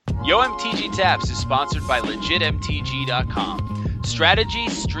Yo MTG Taps is sponsored by LegitMTG.com. Strategy,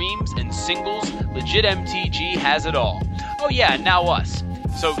 streams, and singles, LegitMTG has it all. Oh yeah, and now us.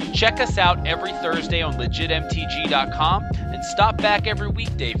 So check us out every Thursday on LegitMTG.com and stop back every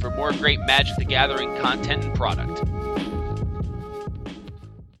weekday for more great Magic the Gathering content and product.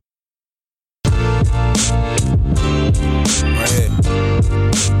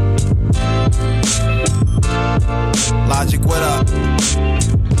 Logic, what up?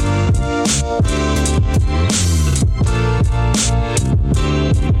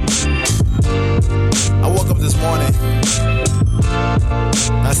 I woke up this morning.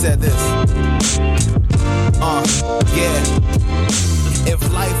 I said this. Yeah. If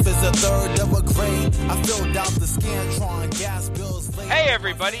life is a third of a grain, I filled out the Scantron gas bills. Hey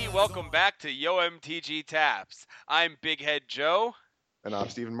everybody, welcome back to Yo MTG Taps. I'm Big Head Joe. And I'm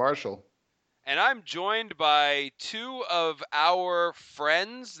Stephen Marshall. And I'm joined by two of our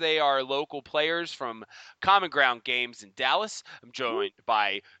friends. They are local players from Common Ground Games in Dallas. I'm joined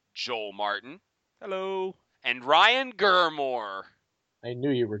by Joel Martin. Hello. And Ryan Germor. I knew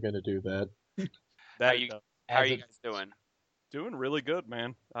you were going to do that. How are you guys doing? Doing really good,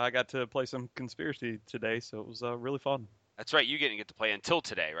 man. I got to play some Conspiracy today, so it was really fun. That's right. You didn't get to play until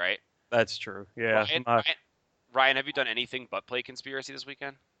today, right? That's true. Yeah. Ryan, have you done anything but play Conspiracy this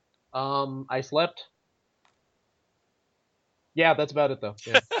weekend? I slept. Yeah, that's about it, though.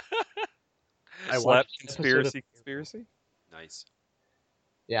 Yeah. I slept. Conspiracy? Nice.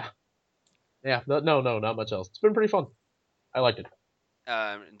 Yeah. Yeah, no, not much else. It's been pretty fun. I liked it.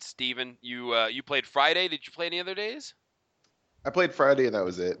 And Steven, you played Friday. Did you play any other days? I played Friday and that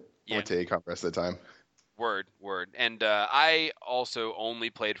was it. Yeah. I went to ACOM the rest of the time. Word. And I also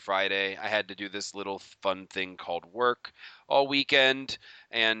only played Friday. I had to do this little fun thing called work all weekend,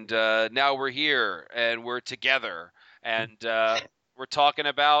 and now we're here, and we're together, and we're talking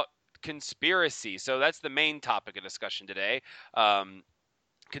about Conspiracy. So that's the main topic of discussion today.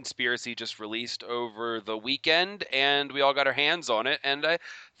 Conspiracy just released over the weekend, and we all got our hands on it, and I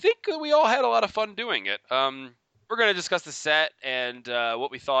think we all had a lot of fun doing it. We're going to discuss the set and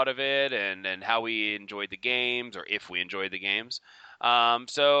what we thought of it and how we enjoyed the games, or if we enjoyed the games.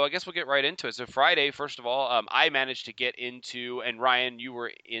 So I guess we'll get right into it. So Friday, first of all, I managed to get into, and Ryan, you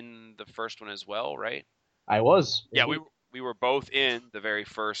were in the first one as well, right? I was. Yeah, we were both in the very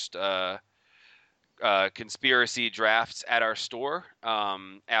first Conspiracy drafts at our store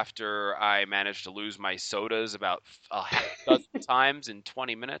after I managed to lose my sodas about a dozen times in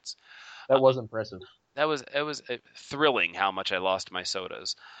 20 minutes. That was impressive. It was thrilling how much I lost my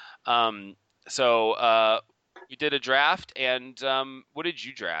sodas. So we did a draft, and what did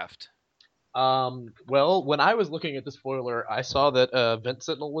you draft? Well, when I was looking at the spoiler, I saw that Vent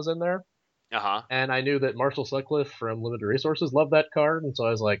Sentinel was in there. Uh-huh. And I knew that Marshall Sutcliffe from Limited Resources loved that card, and so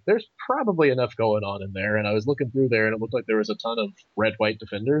I was like, there's probably enough going on in there. And I was looking through there, and it looked like there was a ton of red-white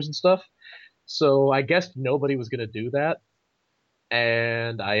defenders and stuff. So I guessed nobody was going to do that.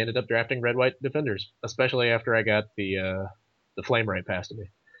 And I ended up drafting red-white defenders, especially after I got the flame right passed to me.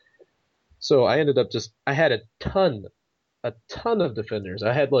 So I ended up I had a ton of defenders.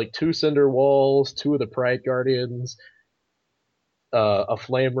 I had like 2 Cinder Walls, 2 of the Pride Guardians, a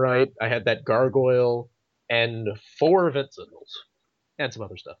flame right. I had that Gargoyle, and 4 Event Signals, and some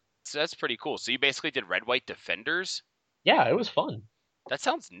other stuff. So that's pretty cool. So you basically did red-white defenders? Yeah, it was fun. That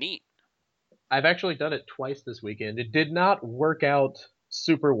sounds neat. I've actually done it twice this weekend. It did not work out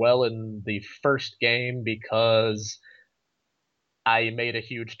super well in the first game because I made a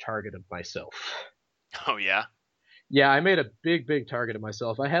huge target of myself. Oh, yeah? Yeah, I made a big target of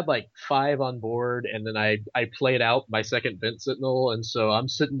myself. I had like 5 on board, and then I played out my second Vent Sentinel, and so I'm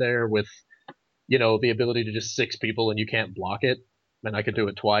sitting there with, the ability to just 6 people and you can't block it. And I could do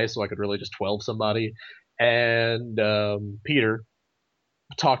it twice, so I could really just 12 somebody. And Peter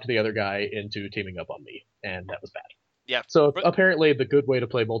talked the other guy into teaming up on me, and that was bad. Yeah. So apparently the good way to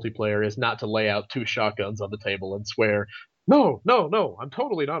play multiplayer is not to lay out 2 shotguns on the table and swear, no, I'm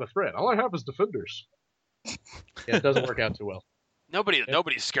totally not a threat. All I have is defenders. Yeah, it doesn't work out too well.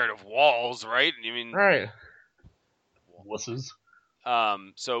 Nobody's scared of walls, right? I mean, right. Wusses.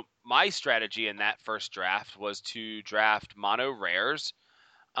 So my strategy in that first draft was to draft mono rares.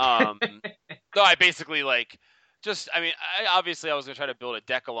 So I basically obviously I was going to try to build a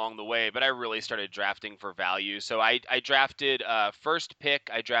deck along the way, but I really started drafting for value. So I drafted, first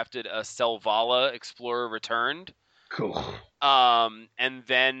pick, I drafted a Selvala Explorer Returned. Cool. And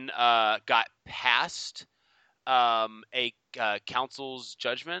then got past a Council's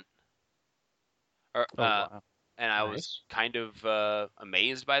Judgment. Wow. And I was kind of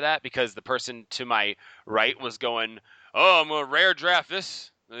amazed by that because the person to my right was going, "Oh, I'm going to rare draft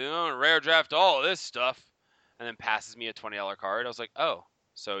this rare draft all of this stuff, and then passes me a $20 card. I was like, oh,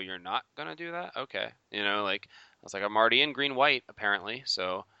 so you're not gonna do that? Okay, like I was like, I'm already in green white apparently.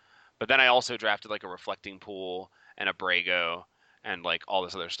 So, but then I also drafted like a reflecting pool and a Brago and like all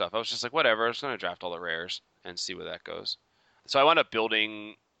this other stuff. I was just like, whatever, I'm just gonna draft all the rares and see where that goes. So I wound up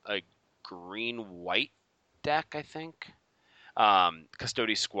building a green white deck, I think.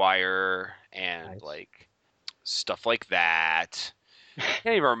 Custody Squire and Nice. like stuff like that. I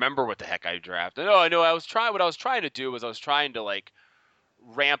can't even remember what the heck I drafted. No, I know what I was trying to do was I was trying to like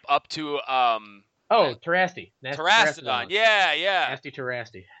ramp up to Oh, Terrasti. Terrastodon. Yeah, yeah. Nasty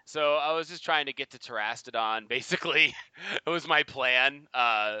Terrasti. So I was just trying to get to Terrastodon, basically. It was my plan.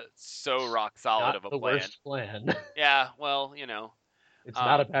 So rock solid Not of a the plan. worst plan. Yeah, well, It's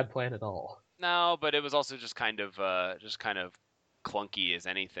not a bad plan at all. no, but it was also just kind of clunky as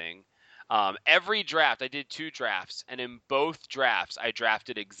anything. Every draft, I did 2 drafts, and in both drafts, I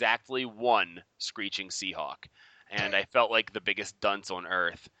drafted exactly 1 Screeching Seahawk, and I felt like the biggest dunce on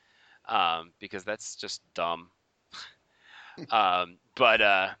earth, because that's just dumb.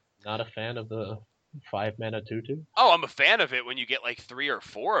 But Not a fan of the 5-mana 2/2. oh, I'm a fan of it when you get like 3 or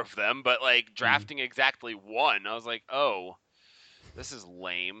 4 of them, but like drafting exactly 1, I was like, oh, this is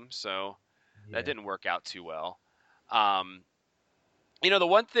lame. So that didn't work out too well. The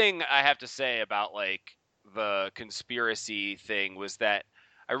one thing I have to say about like the conspiracy thing was that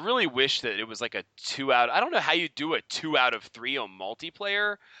I really wish that it was like a 2 out. I don't know how you do a 2 out of 3 on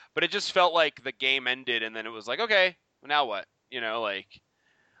multiplayer, but it just felt like the game ended and then it was like, okay, now what? Like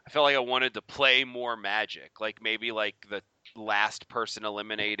I felt like I wanted to play more Magic. Like maybe like the last person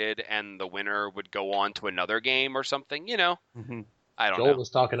eliminated and the winner would go on to another game or something. Mm-hmm. I don't Joel know. was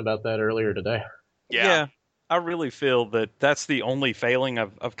talking about that earlier today. Yeah. I really feel that that's the only failing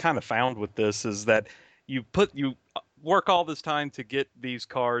I've kind of found with this is that you work all this time to get these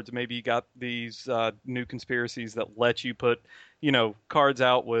cards. Maybe you got these new conspiracies that let you put, cards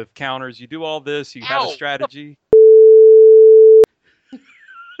out with counters. You do all this. You have a Ow! strategy.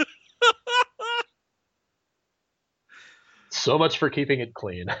 So much for keeping it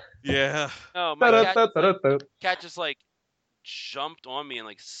clean. Yeah. No, my Da-da-da-da-da. cat just like jumped on me and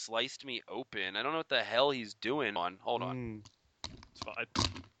like sliced me open. I don't know what the hell he's doing. Hold on. It's fine.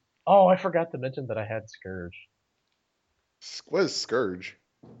 Oh, I forgot to mention that I had Scourge. What is Scourge?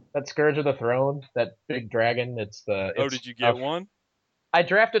 That Scourge of the Throne, that big dragon. Oh, did you get one? I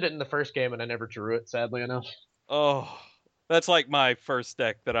drafted it in the first game and I never drew it, sadly enough. Oh, that's like my first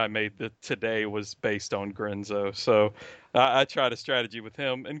deck that I made today was based on Grinzo. So I tried a strategy with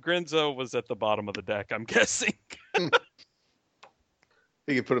him, and Grinzo was at the bottom of the deck, I'm guessing.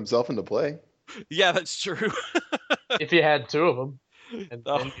 He could put himself into play. Yeah, that's true. If you had 2 of them. And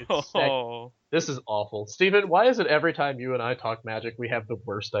then you'd stack. This is awful. Steven, why is it every time you and I talk Magic, we have the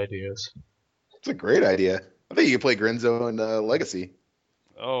worst ideas? It's a great idea. I think you could play Grinzo in Legacy.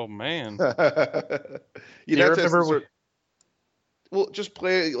 Oh, man. You'd Do you have to remember well, just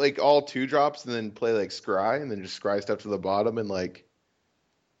play like all 2 drops and then play like Scry and then just Scry stuff to the bottom and like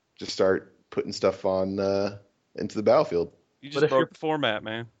just start putting stuff on into the battlefield. You But just if broke you're- the format,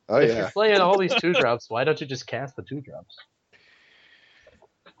 man. Oh if yeah. you're playing all these 2-drops, why don't you just cast the 2-drops?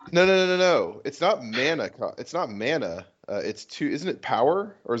 No. It's not mana. It's not mana. It's 2. Isn't it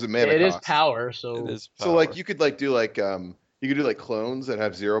power or is it mana? It is cost? power, so It is So like power. you could like do like you could do like clones that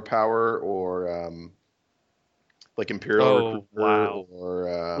have 0 power or like Imperial Oh, Recruiter wow. or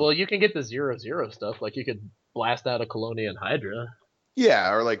well, you can get the 0/0 stuff. Like you could blast out a Colonian Hydra.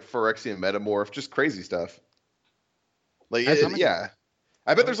 yeah, or like Phyrexian Metamorph, just crazy stuff. Like yeah.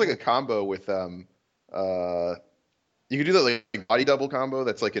 I bet there's like a combo with you could do that like body double combo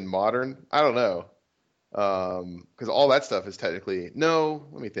that's like in modern. I don't know. Because all that stuff is technically no,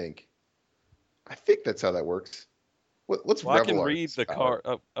 let me think. I think that's how that works. What's Well, I can Revelar's read the power?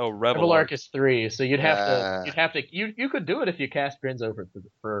 card. Oh, Revelark is 3, so you'd have Yeah. to you could do it if you cast Grinzo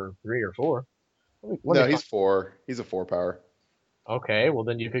for 3 or 4. No, he's 4. He's a 4 power. Okay, well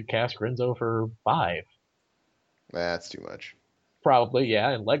then you could cast Grinzo for 5. That's too much. Probably, yeah,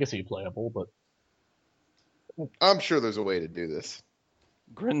 and Legacy playable, but I'm sure there's a way to do this.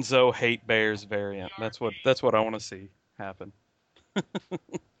 Grinzo Hate Bears variant. That's what I want to see happen.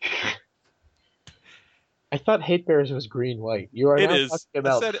 I thought Hate Bears was green-white. You are It now is. talking I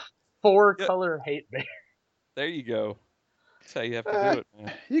about said it. 4-color Hate Bears. There you go. That's how you have to do it,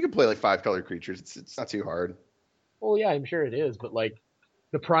 man. You can play like 5 color creatures. It's not too hard. Well, yeah, I'm sure it is, but like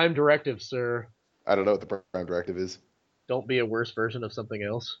the Prime Directive, sir, I don't know what the prime directive is. don't be a worse version of something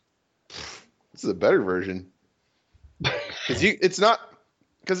else. This is a better version. It's not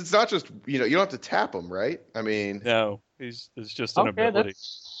just you don't have to tap them, right? I mean, No, It's just an Okay, ability.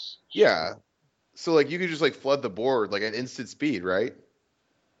 that's Yeah. So like you could just like flood the board like at instant speed, right?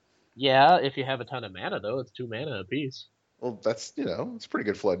 yeah. If you have a ton of mana, though, it's 2 mana apiece. Well, that's it's pretty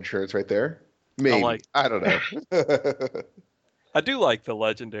good flood insurance right there. I like. Maybe. I don't know. I do like the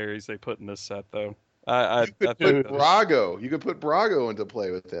legendaries they put in this set, though. I You could think put that. Brago. You could put Brago into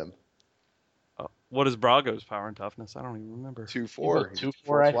play with him. What is Brago's power and toughness? I don't even remember. 2/4. He's a 2/4,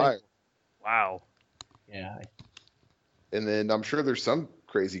 2/4 I flyer. think. Wow. Yeah. And then I'm sure there's some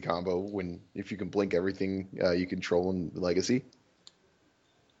crazy combo if you can blink everything you control in Legacy.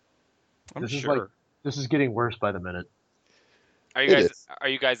 I'm This is sure. This is getting worse by the minute. Are It is.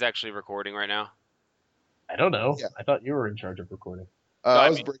 you guys actually recording right now? I don't know. Yeah. I thought you were in charge of recording. No, I I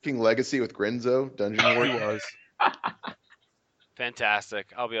was mean- breaking Legacy with Grinzo, Dungeon War. He was.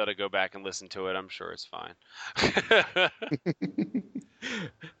 Fantastic. I'll be able to go back and listen to it. I'm sure it's fine.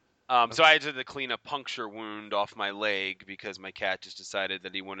 So I had to clean a puncture wound off my leg because my cat just decided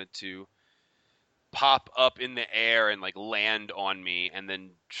that he wanted to pop up in the air and like land on me and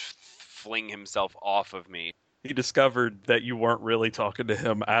then fling himself off of me. He discovered that you weren't really talking to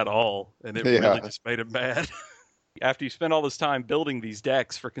him at all, and it Yeah. really just made him mad. After you spend all this time building these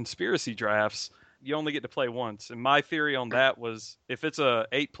decks for conspiracy drafts, you only get to play once. And my theory on that was if it's a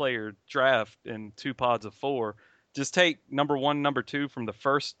 8-player draft in 2 pods of 4, just take number 1, number 2 from the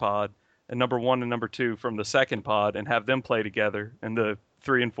first pod, and number 1 and number 2 from the second pod, and have them play together, and the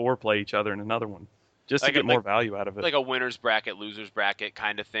 3 and 4 play each other in another one, just to get more value out of it. Like a winner's bracket, loser's bracket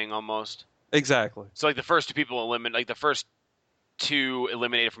kind of thing almost. Exactly. So like the first 2 people like the first 2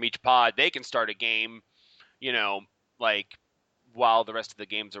 eliminated from each pod, they can start a game, like while the rest of the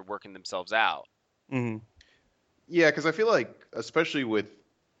games are working themselves out. Mm-hmm. Yeah, because I feel like, especially with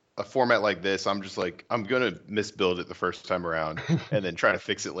a format like this, I'm just like, I'm going to misbuild it the first time around and then try to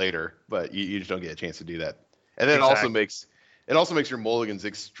fix it later. But you just don't get a chance to do that. And then Exactly. it also makes your mulligans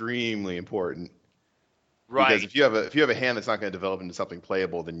extremely important. Right. Because if you have a hand that's not going to develop into something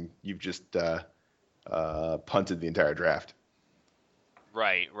playable, then you've just punted the entire draft.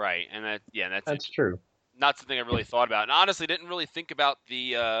 Right. And that's true. not something I really thought about. And honestly, didn't really think about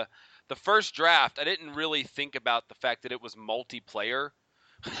the first draft. I didn't really think about the fact that it was multiplayer,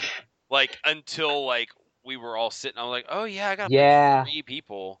 like until like we were all sitting. I was like, oh yeah, I got Yeah. 3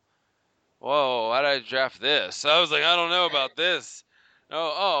 people. Whoa, how did I draft this? I was like, I don't know about this.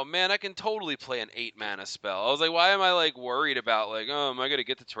 Oh man, I can totally play an 8-mana spell. I was like, why am I like worried about like, oh, am I gonna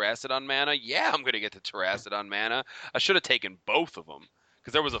get the Terracid mana? Yeah, I'm gonna get the Terracid mana. I should have taken both of them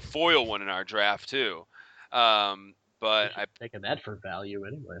because there was a foil one in our draft too. But I taking that for value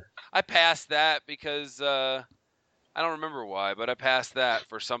anyway. I passed that because I don't remember why, but I passed that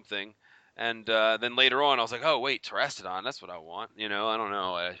for something. And then later on, I was like, oh wait, Terracid, that's what I want. I don't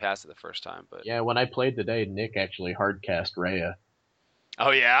know. I passed it the first time, but Yeah, when I played today, Nick actually hardcast Rhea.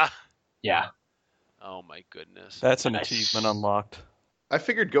 oh yeah. Yeah. Oh my goodness. That's an Nice. achievement unlocked. I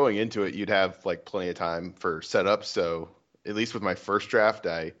figured going into it, you'd have like plenty of time for setup. So at least with my first draft,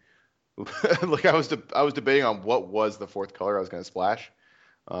 I was debating on what was the 4th color I was going to splash.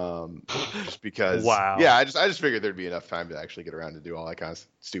 Just because, Wow. yeah, I just figured there'd be enough time to actually get around to do all that kind of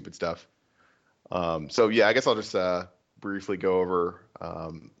stupid stuff. So yeah, I guess I'll just briefly go over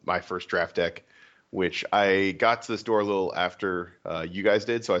my first draft deck, which I got to the store a little after you guys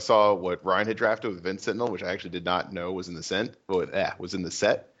did. So I saw what Ryan had drafted with Vince Sentinel, which I actually did not know was in the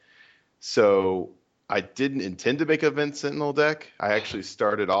set. So I didn't intend to make a Vince Sentinel deck. I actually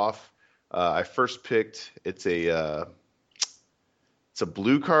started off. I first picked. It's a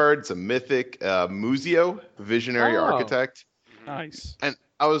blue card. It's a mythic Muzio, Visionary Architect. Nice. And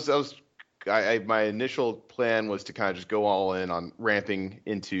my initial plan was to kind of just go all in on ramping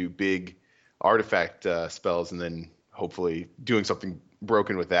into big artifact spells and then hopefully doing something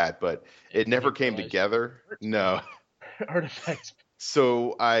broken with that. But it never came together. No. Artifacts.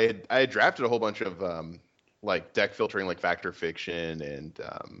 So I had drafted a whole bunch of like deck filtering, like Factor Fiction and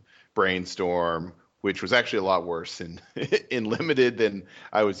Brainstorm, which was actually a lot worse in limited than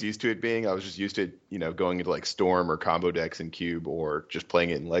I was used to it being. I was just used to it, going into like Storm or combo decks in Cube or just playing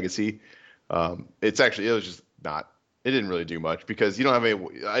it in Legacy. It was just not. It didn't really do much because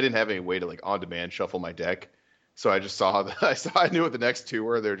I didn't have any way to like on demand shuffle my deck. So I just saw I knew what the next 2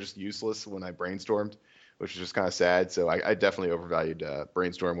 were. They're just useless when I brainstormed, which is just kind of sad. So I definitely overvalued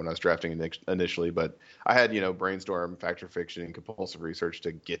Brainstorm when I was drafting initially, but I had, Brainstorm, Factor Fiction, and Compulsive Research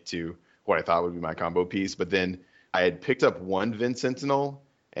to get to what I thought would be my combo piece. But then I had picked up 1 Vince Sentinel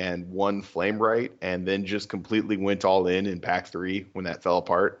and 1 Flame Right, and then just completely went all in pack 3 when that fell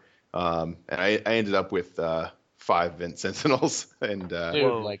apart. And I ended up with 5 Vince Sentinels. And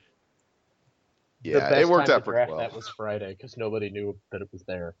Dude, The Yeah, it best worked time to out pretty draft well. that was Friday because nobody knew that it was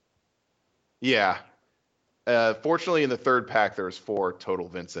there. Yeah. Fortunately, in the third pack, there was 4 total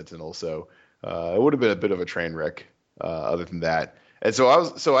Vince Sentinels, so it would have been a bit of a train wreck. Other than that, and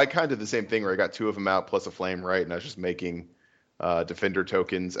so I kind of did the same thing where I got 2 of them out plus a flame, right, and I was just making defender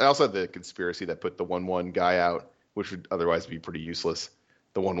tokens. I also had the conspiracy that put the 1/1 guy out, which would otherwise be pretty useless.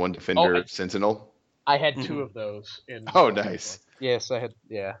 The 1/1 Oh, defender sentinel. I had 2 Mhm. of those in Oh, World of nice. Warcraft. Yes, I had.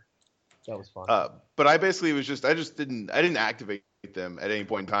 Yeah, that was fun. But I basically I just didn't activate them at any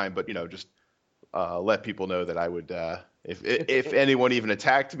point in time, but just let people know that I would, if anyone even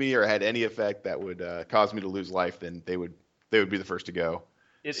attacked me or had any effect that would cause me to lose life, then they would be the first to go.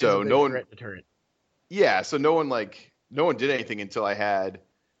 It is a So big no one, threat deterrent. yeah, so no one did anything until I had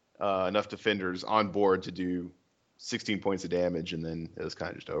enough defenders on board to do 16 points of damage, and then it was kind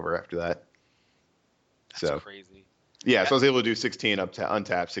of just over after that. That's So crazy. yeah, Yeah, so I was able to do 16 up to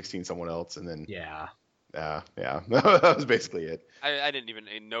untap, 16 someone else, and then Yeah. yeah, that was basically it. I didn't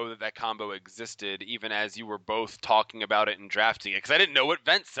even know that that combo existed, even as you were both talking about it and drafting it, because I didn't know what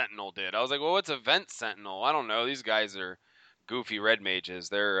Vent Sentinel did. I was like, well, what's a Vent Sentinel? I don't know. These guys are goofy red mages.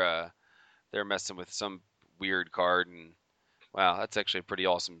 They're messing with some weird card, and wow, that's actually a pretty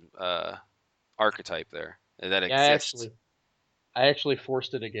awesome archetype there that Yeah, exists. I actually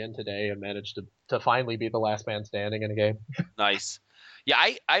forced it again today and managed to finally be the last man standing in a game. Nice. Yeah,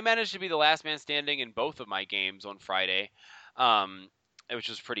 I managed to be the last man standing in both of my games on Friday, um, which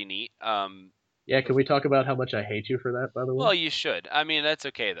was pretty neat. Yeah, can we talk about how much I hate you for that, by the way? Well, you should. I mean, that's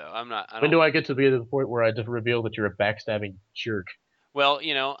okay though. I'm not. I When don't. do I get to be to the point where I just reveal that you're a backstabbing jerk? Well,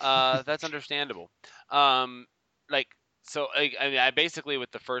 that's understandable. Um, like, so I mean, I basically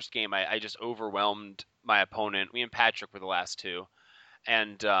with the first game, I just overwhelmed my opponent. Me and Patrick were the last two,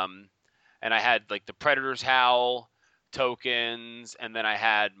 and I had like the Predator's Howl tokens, and then I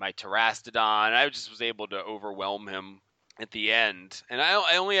had my Terastodon. I just was able to overwhelm him at the end. And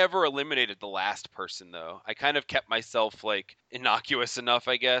I only ever eliminated the last person though. I kind of kept myself like innocuous enough,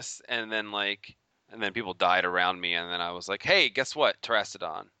 I guess, and then people died around me, and then I was like, "Hey, guess what?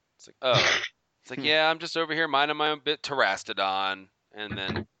 Terastodon." It's like, "Oh." It's like, "Yeah, I'm just over here minding my own bit, Terastodon." And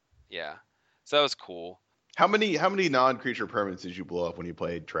then, yeah, so that was cool. How many non-creature permanents did you blow up when you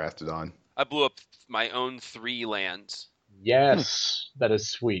played Terastodon? I blew up my own 3 lands. Yes, that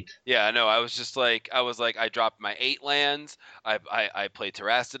is sweet. Yeah, I know. I was like, I dropped my 8 lands. I played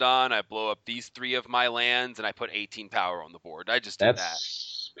Terastodon. I blow up these 3 of my lands, and I put 18 power on the board. I just did that.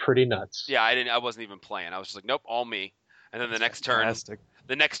 That's pretty nuts. Yeah, I wasn't even playing. I was just like, nope, all me. And then Fantastic.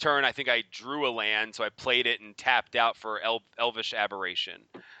 the next turn, I think I drew a land, so I played it and tapped out for Elvish Aberration.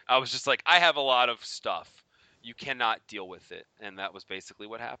 I was just like, I have a lot of stuff. You cannot deal with it, and that was basically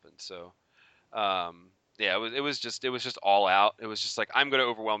what happened. So, yeah, it was just all out. It was just like, I'm going to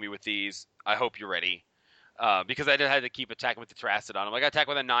overwhelm you with these. I hope you're ready. Because I had to keep attacking with the Terastodon. I'm like, I attack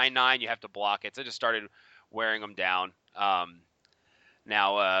with a 9/9, you have to block it. So I just started wearing them down.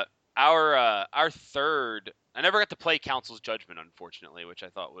 Now, our third, I never got to play Council's Judgment, unfortunately, which I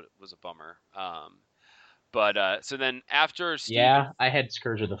thought was a bummer. But so then after Steve, Yeah, I had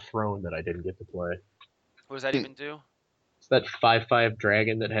Scourge of the Throne that I didn't get to play. what does that even do? It's that 5/5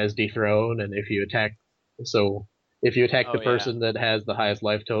 dragon that has dethrone, and if you attack Oh the yeah. person that has the highest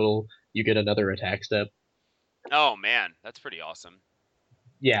life total, you get another attack step. Oh man, that's pretty awesome.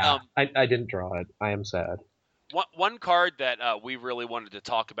 Yeah, Um, I didn't draw it. I am sad. one card that we really wanted to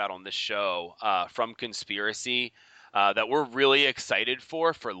talk about on this show from Conspiracy that we're really excited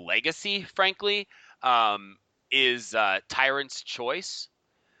for Legacy, frankly, is Tyrant's Choice.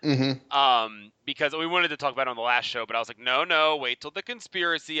 Mm-hmm. Because we wanted to talk about it on the last show, but I was like, no, wait till the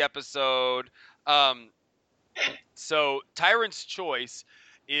Conspiracy episode. Um, so Tyrant's Choice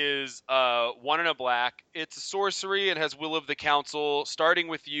is 1 and a black. It's a sorcery. It has Will of the Council. Starting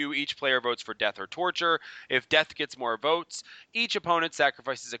with you, each player votes for death or torture. If death gets more votes, each opponent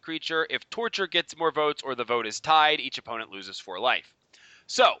sacrifices a creature. If torture gets more votes or the vote is tied, each opponent loses 4 life.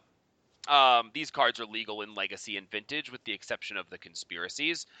 So these cards are legal in Legacy and Vintage, with the exception of the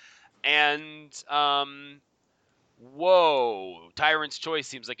Conspiracies. And whoa, Tyrant's Choice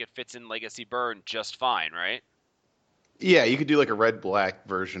seems like it fits in Legacy Burn just fine, right? Yeah, you could do like a red-black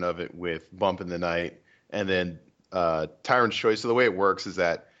version of it with Bump in the Night, and then Tyrant's Choice. So the way it works is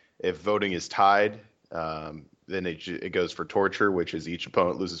that if voting is tied, then it goes for torture, which is each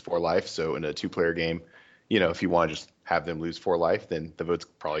opponent loses 4 life. So in a 2-player game, if you want to just have them lose 4 life, then the vote's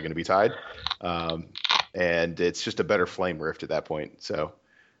probably going to be tied. And it's just a better Flame Rift at that point. So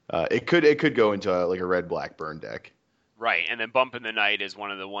it could go into like a red-black burn deck. Right, and then Bump in the Night is one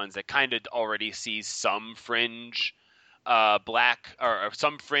of the ones that kind of already sees some fringe black or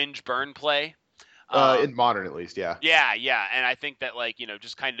some fringe burn play. In modern, at least, yeah. Yeah, and I think that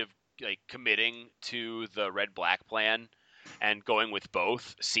just kind of like committing to the red black plan and going with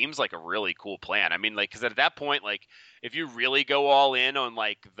both seems like a really cool plan. I mean, like, because at that point, like, if you really go all in on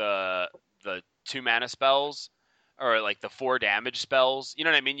like the 2 mana spells or like the 4 damage spells, you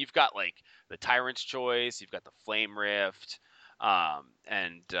know what I mean? You've got like the Tyrant's Choice, you've got the Flame Rift,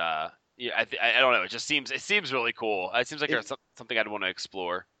 and yeah, I don't know. It seems really cool. It seems like It, there's something I'd want to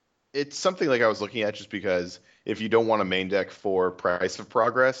explore. it's something like I was looking at just because if you don't want a main deck for Price of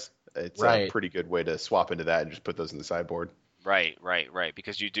Progress, it's a Right. pretty good way to swap into that and just put those in the sideboard. Right.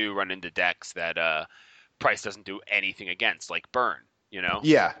 Because you do run into decks that Price doesn't do anything against, like Burn. You know,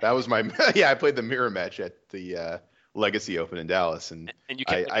 Yeah, that was my yeah. I played the mirror match at the Legacy Open in Dallas, and and you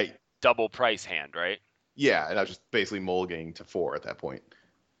I, get like a I double price hand, right? yeah, and I was just basically mulliganing to 4 at that point,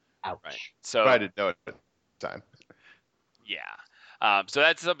 Right. Ouch. but I So didn't know it at the time. yeah. So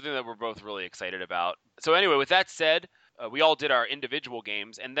that's something that we're both really excited about. So anyway, with that said, we all did our individual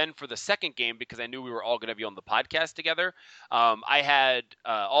games, and then for the second game, because I knew we were all going to be on the podcast together, I had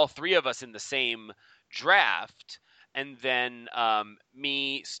all 3 of us in the same draft, and then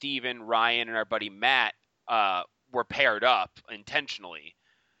me, Steven, Ryan, and our buddy Matt were paired up intentionally.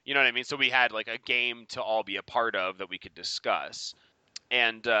 You know what I mean? So we had like a game to all be a part of that we could discuss.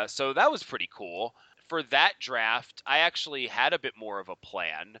 And so that was pretty cool. For that draft, I actually had a bit more of a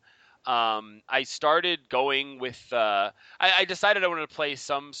plan. I started going with. I decided I wanted to play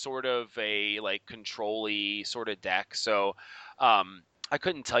some sort of a like control-y sort of deck. So I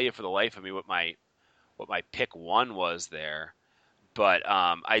couldn't tell you for the life of me what my pick one was there. But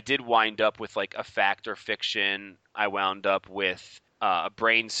I did wind up with like a fact or fiction. I wound up with a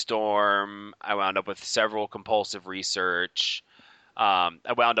brainstorm. I wound up with several compulsive research. I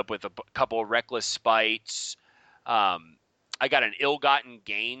wound up with a couple of reckless spites. I got an ill-gotten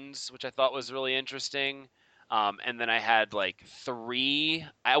gains, which I thought was really interesting. And then I had like 3.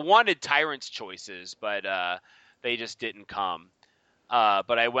 I wanted Tyrant's Choices, but they just didn't come.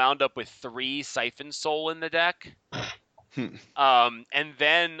 But I wound up with 3 Siphon Soul in the deck. And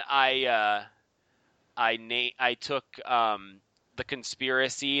then I took the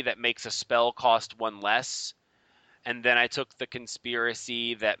conspiracy that makes a spell cost 1 less, and then I took the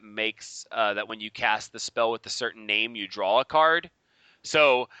conspiracy that makes that when you cast the spell with a certain name, you draw a card.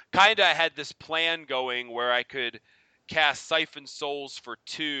 So kind of had this plan going where I could cast Siphon Souls for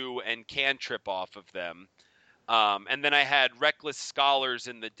 2 and cantrip off of them. And then I had Reckless Scholars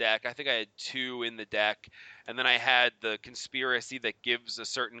in the deck. I think I had 2 in the deck. And then I had the conspiracy that gives a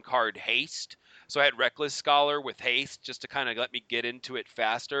certain card haste. So I had Reckless Scholar with haste just to kind of let me get into it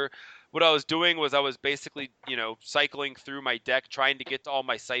faster. What I was doing was I was basically, cycling through my deck trying to get to all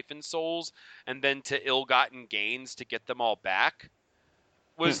my Siphon Souls and then to ill-gotten gains to get them all back.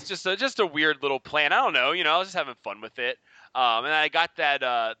 Was just a weird little plan. I don't know, I was just having fun with it. And I got that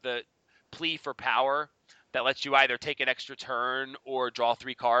the plea for power that lets you either take an extra turn or draw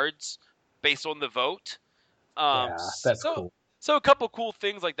 3 cards based on the vote. Yeah, that's So cool. so a couple cool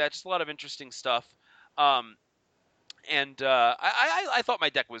things like that, just a lot of interesting stuff. Um, and I thought my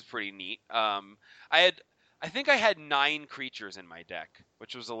deck was pretty neat. I think I had 9 creatures in my deck,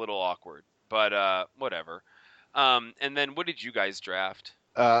 which was a little awkward, but whatever. And then what did you guys draft?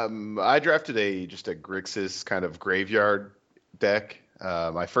 I drafted just a Grixis kind of graveyard deck.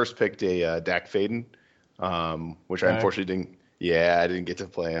 I first picked a Dak Faden, which I Okay. unfortunately didn't. Yeah, I didn't get to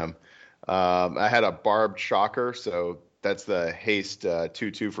play him. I had a Barbed Shocker, so that's the haste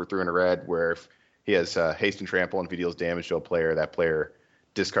 2/2 for 3 and a red, where if he has haste and trample, and if he deals damage to a player, that player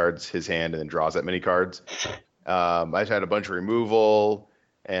discards his hand and then draws that many cards. I just had a bunch of removal,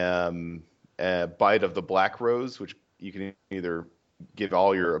 a Bite of the Black Rose, which you can either give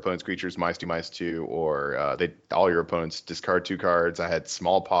all your opponent's creatures -2/-2, or all your opponents discard 2 cards. I had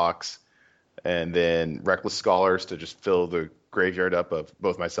Smallpox, and then Reckless Scholars to just fill the graveyard up of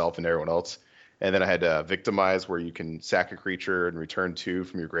both myself and everyone else. And then I had Victimize, where you can sack a creature and return 2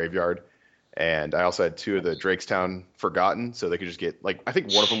 from your graveyard. And I also had 2 of the Drakestown Forgotten, so they could just get, like, I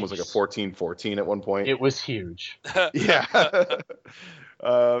think one of them was like a 14/14 at one point. It was huge. Yeah.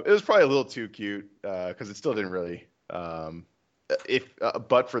 It was probably a little too cute because it still didn't really.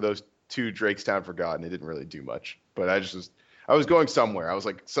 But for those 2 Drakestown Forgotten, it didn't really do much. But I was going somewhere. I was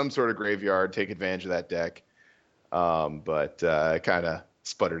like some sort of graveyard, take advantage of that deck. But I kind of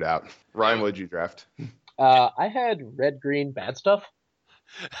sputtered out. Ryan, what did you draft? I had red, green, bad stuff.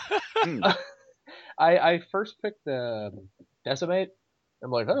 Hmm. I first picked Decimate.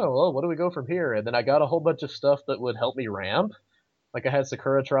 I'm like, oh, well, what do we go from here? And then I got a whole bunch of stuff that would help me ramp. Like I had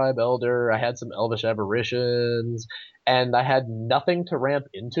Sakura Tribe Elder, I had some Elvish Aberrations, and I had nothing to ramp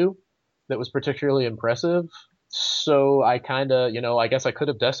into. that was particularly impressive. So I kind of, I guess I could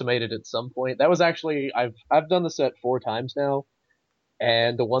have decimated at some point. That was actually I've done the set 4 times now,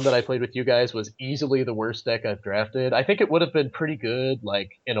 and the one that I played with you guys was easily the worst deck I've drafted. I think it would have been pretty good,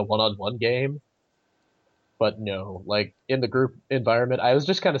 like in a one-on-one game, but no, like in the group environment, I was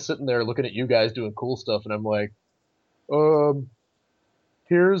just kind of sitting there looking at you guys doing cool stuff, and I'm like, um,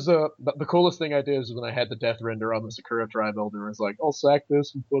 here's the coolest thing I did is when I had the death render on the Sakura Tribe Elder. I was like, I'll sack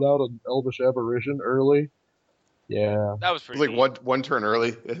this and put out an Elvish Aberration early. Yeah, That was It was pretty like neat. one turn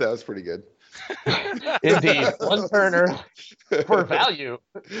early. That was pretty good. indeed, one turner for value.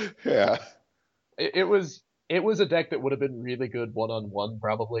 Yeah. It was a deck that would have been really good one-on-one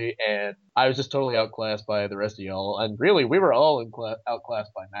probably, and I was just totally outclassed by the rest of y'all. And really, we were all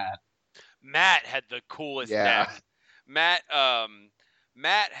outclassed by Matt. Matt had the coolest Yeah. deck. Matt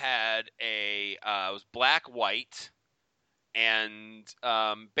Matt had it was black white, and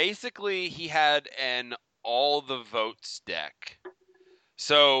basically he had an all the votes deck.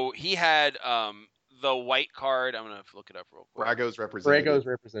 So he had the white card. I'm gonna look it up real quick. Brago's representative. Brago's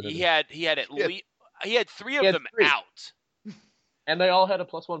representative. He had at Yeah. least he had three He of had them 3. out. And they all had a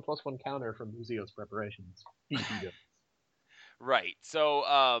 +1/+1 counter from Muzio's preparations. He does. Right. So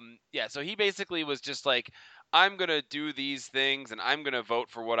yeah, so he basically was just like, I'm gonna do these things and I'm gonna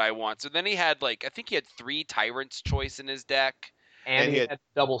vote for what I want. So then he had like I think he had 3 Tyrant's Choice in his deck. And And he he had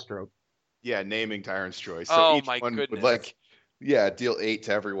double stroke. Yeah, naming Tyrant's Choice. So Oh each my one goodness. would deal 8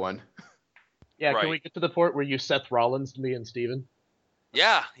 to everyone. Yeah, Right. can we get to the point where you Seth Rollins to me and Steven?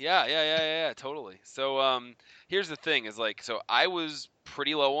 Yeah, totally. So here's the thing is like so I was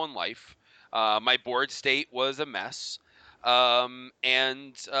pretty low on life. My board state was a mess.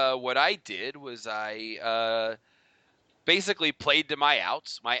 And what I did was I basically played to my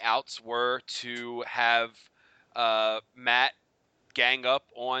outs. My outs were to have Matt gang up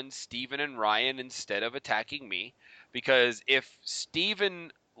on Steven and Ryan instead of attacking me. Because if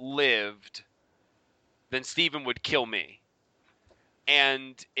Steven lived, then Steven would kill me.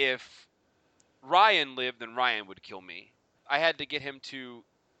 And if Ryan lived, then Ryan would kill me. I had to get him to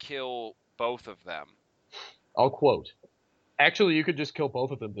kill both of them. I'll quote. Actually, you could just kill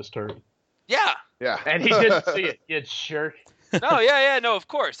both of them this turn. Yeah. Yeah. And he didn't see it, you jerk. No, of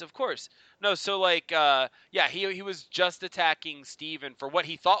course. No, so like, he was just attacking Steven for what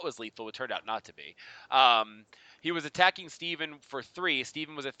he thought was lethal, it turned out not to be. He was attacking Steven for 3.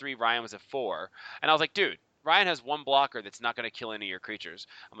 Steven was at 3, Ryan was at 4. And I was like, dude, Ryan has 1 blocker that's not going to kill any of your creatures.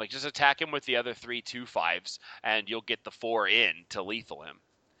 I'm like, just attack him with the other 3 2/5s, and you'll get the 4 in to lethal him.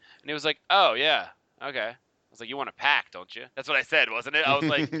 And he was like, oh, yeah, okay. I was like, you want a pack, don't you? That's what I said, wasn't it? I was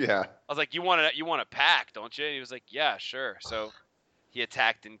like, Yeah. you want a pack, don't you? And he was like, yeah, sure. So he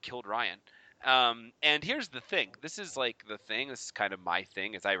attacked and killed Ryan. And here's the thing. This is like the thing. This is kind of my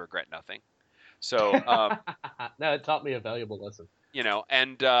thing. Is I regret nothing. So No, it taught me a valuable lesson.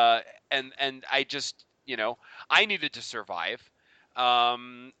 and I just I needed to survive.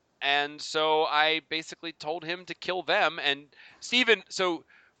 And so I basically told him to kill them. And Steven, so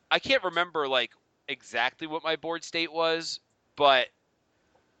I can't remember like exactly what my board state was, but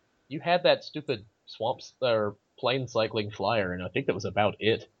You had that stupid swamps or plane cycling flyer, and I think that was about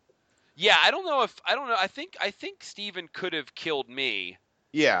it. yeah, I don't know. I think Steven could have killed me.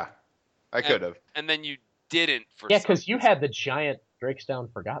 Yeah. I could have. And then you didn't for Yeah, some because you reason. had the giant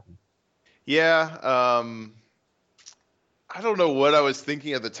Drakestown Forgotten. Yeah. I don't know what I was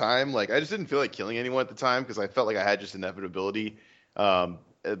thinking at the time. Like, I just didn't feel like killing anyone at the time because I felt like I had just inevitability.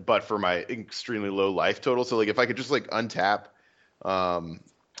 But for my extremely low life total, so like if I could just like untap, I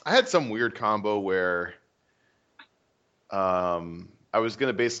had some weird combo where I was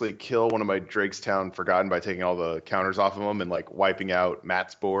gonna basically kill one of my Drakestown Forgotten by taking all the counters off of them and like wiping out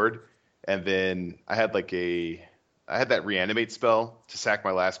Matt's board, and then I had that reanimate spell to sack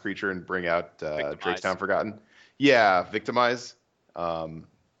my last creature and bring out Victimize. Drakestown Forgotten. Yeah, victimize. And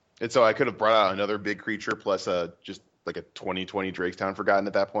so I could have brought out another big creature plus just like a 20/20 Drakestown Forgotten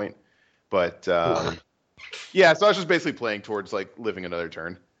at that point. But yeah, so I was just basically playing towards like living another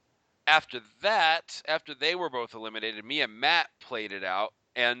turn. After that, after they were both eliminated, me and Matt played it out,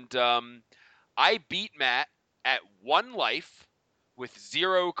 and I beat Matt at 1 life with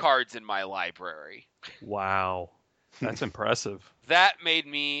 0 cards in my library. Wow. That's impressive. That made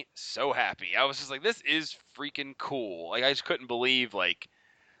me so happy. I was just like, this is freaking cool. Like, I just couldn't believe like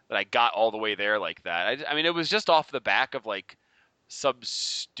that I got all the way there like that. I mean, it was just off the back of like some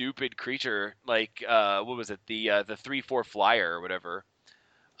stupid creature, like what was it, the 3/4 flyer or whatever,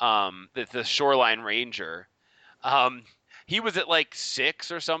 the Shoreline Ranger. He was at like 6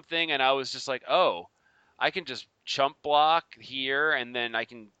 or something, and I was just like, oh, I can just chump block here, and then I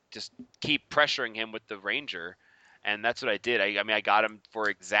can just keep pressuring him with the Ranger, and that's what I did. I mean, I got him for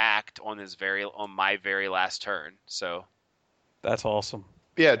exact on my very last turn. So That's awesome.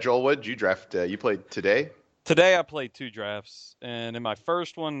 Yeah, Joel, what did you draft? You played today? Today I played 2 drafts, and in my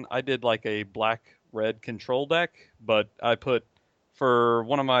first one I did like a black-red control deck, but I put for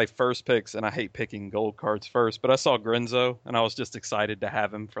one of my first picks, and I hate picking gold cards first, but I saw Grenzo, and I was just excited to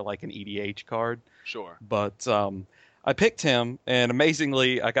have him for like an EDH card. sure. But I picked him, and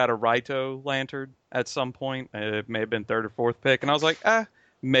amazingly, I got a Raito Lantern at some point. It may have been third or fourth pick, and I was like,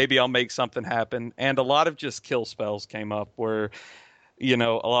 maybe I'll make something happen. And a lot of just kill spells came up where, a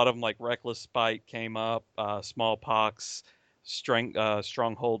lot of them like Reckless Spite came up, Smallpox,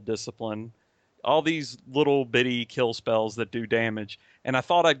 Stronghold Discipline, all these little bitty kill spells that do damage. And I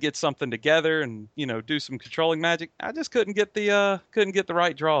thought I'd get something together and do some controlling magic. I just couldn't get the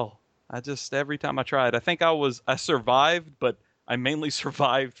right draw. Every time I tried, I think I survived, but I mainly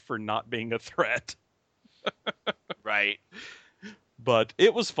survived for not being a threat. Right. But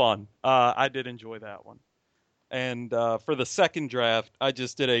it was fun. I did enjoy that one. And for the second draft, I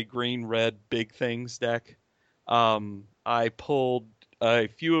just did a green-red big things deck. I pulled a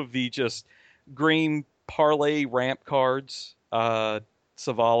few of the just green parlay ramp cards,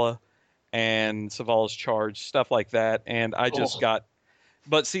 Savala and Savala's Charge, stuff like that. And I just got.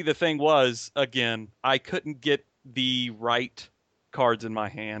 But see, the thing was, again, I couldn't get the right cards in my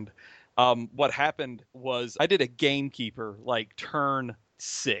hand. What happened was I did a Gamekeeper like turn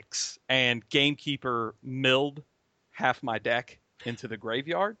 6, and Gamekeeper milled half my deck into the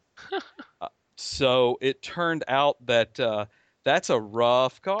graveyard. So it turned out that that's a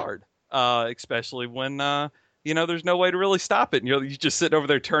rough card, especially when there's no way to really stop it. And you're just sitting over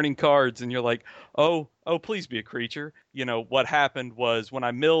there turning cards, and you're like, oh, please be a creature. What happened was when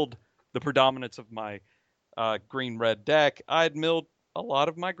I milled the predominance of my green-red deck, I'd milled a lot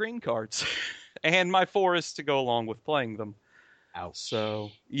of my green cards and my forests to go along with playing them. Ouch.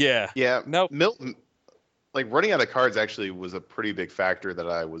 So, yeah. Yeah, No. Milton, like running out of cards actually was a pretty big factor that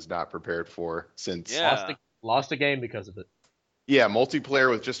I was not prepared for since. Yeah. Lost a game because of it. Yeah, multiplayer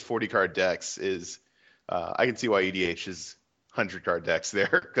with just 40 card decks is. I can see why EDH is 100-card decks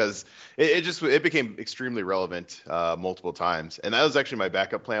there because it became extremely relevant multiple times, and that was actually my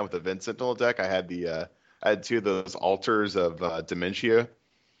backup plan with the Vent Sentinel deck. I had 2 of those altars of Dementia,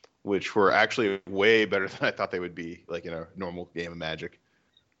 which were actually way better than I thought they would be, like in a normal game of Magic.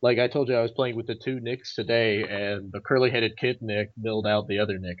 Like I told you, I was playing with the 2 Nicks today, and the curly-headed kid Nick milled out the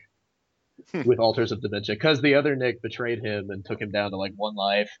other Nick with altars of dementia because the other Nick betrayed him and took him down to like 1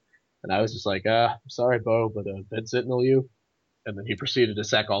 life. And I was just like, sorry, Bo, but Vent Sentinel you. And then he proceeded to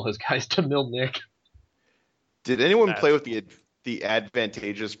sack all his guys to mill Nick. Did anyone play with the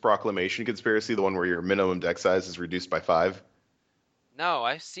advantageous proclamation conspiracy, the one where your minimum deck size is reduced by 5? No,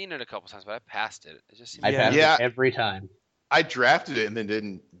 I've seen it a couple times, but I passed it. It just seems I passed it every time. I drafted it and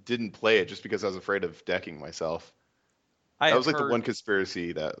then didn't play it just because I was afraid of decking myself. That was like the one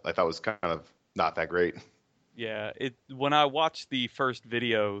conspiracy that I thought was kind of not that great. Yeah, when I watched the first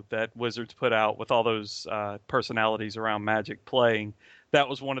video that Wizards put out with all those personalities around Magic playing, that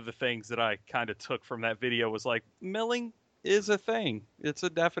was one of the things that I kind of took from that video was like, milling is a thing. It's a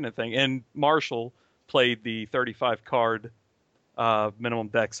definite thing. And Marshall played the 35 card minimum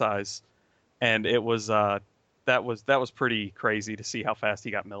deck size, and it was that was pretty crazy to see how fast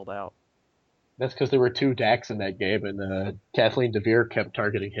he got milled out. That's because there were 2 Dax in that game, and Kathleen DeVere kept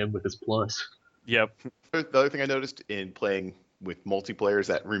targeting him with his plus. Yep. The other thing I noticed in playing with multiplayer is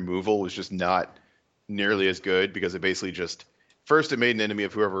that removal was just not nearly as good because it basically just first it made an enemy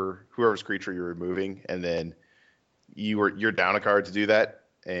of whoever's creature you're removing, and then you're down a card to do that,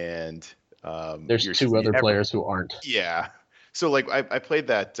 and there's 2 other players who aren't. Yeah. So like I played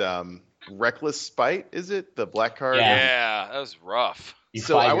that Reckless Spite, is it the black card? Yeah, that was rough. You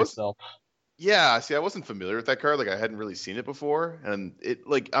find yourself. Yeah, see, I wasn't familiar with that card. Like, I hadn't really seen it before, and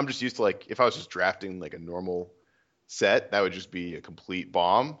I'm just used to like if I was just drafting like a normal set, that would just be a complete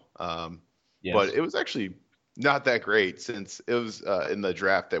bomb. Yes. But it was actually not that great since it was in the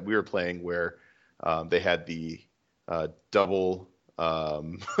draft that we were playing where they had the double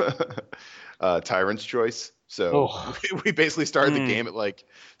Tyrant's Choice. So we basically started the game at like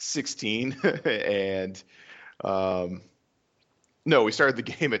 16, and no, we started the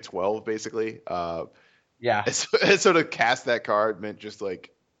game at 12, basically. Yeah. And so to cast that card meant just like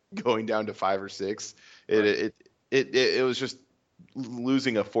going down to 5 or 6. It was just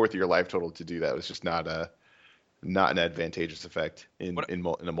losing a fourth of your life total to do that. It was just not an advantageous effect in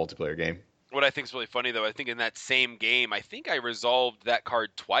a multiplayer game. What I think is really funny, though, I think in that same game, I think I resolved that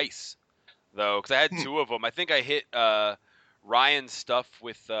card twice, though, because I had 2 of them. I think I hit Ryan's stuff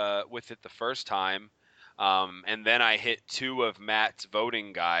with it the first time. And then I hit 2 of Matt's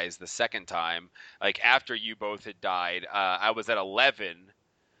voting guys the second time. Like after you both had died, I was at 11,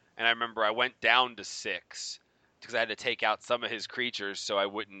 and I remember I went down to 6 because I had to take out some of his creatures so I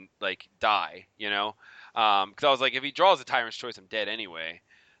wouldn't like die, you know. Because I was like, if he draws a Tyrant's Choice, I'm dead anyway.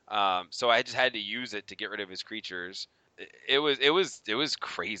 So I just had to use it to get rid of his creatures. It was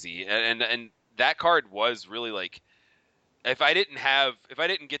crazy, and that card was really like, if I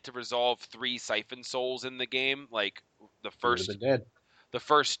didn't get to resolve 3 Siphon Souls in the game, like the You would have first been dead. the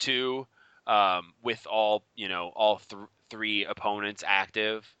first 2, with all 3 opponents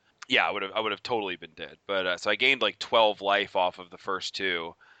active, yeah, I would have totally been dead. But so I gained like 12 life off of the first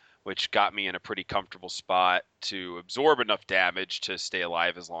 2, which got me in a pretty comfortable spot to absorb enough damage to stay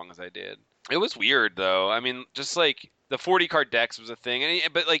alive as long as I did. It was weird though. I mean, just like the 40 card decks was a thing,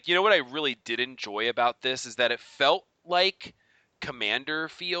 but like, you know what I really did enjoy about this is that it felt like Commander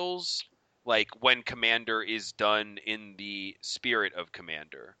feels like when Commander is done in the spirit of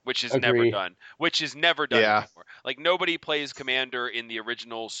Commander, which is never Agree. done, Yeah. anymore. Like nobody plays Commander in the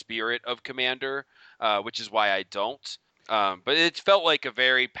original spirit of Commander, which is why I don't. But it felt like a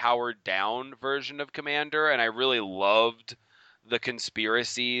very powered down version of Commander, and I really loved the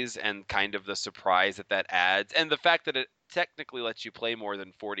conspiracies and kind of the surprise that adds, and the fact that it technically lets you play more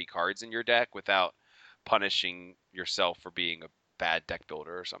than 40 cards in your deck without punishing yourself for being a bad deck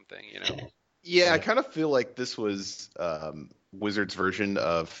builder or something, you know. Yeah, I kind of feel like this was Wizards' version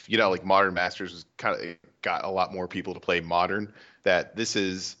of, like Modern Masters was kind of got a lot more people to play Modern. That this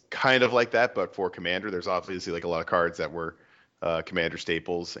is kind of like that, but for Commander, there's obviously like a lot of cards that were Commander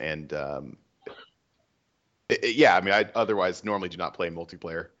staples, and yeah, I mean, I otherwise normally do not play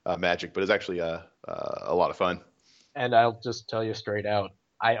multiplayer Magic, but it's actually a lot of fun. And I'll just tell you straight out,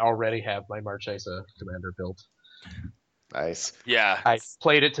 I already have my Marchesa commander built. Nice. Yeah. I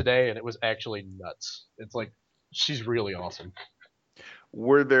played it today, and it was actually nuts. It's like, she's really awesome.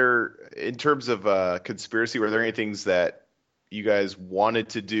 Were there, in terms of conspiracy, were there any things that you guys wanted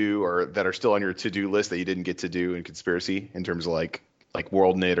to do or that are still on your to-do list that you didn't get to do in conspiracy in terms of like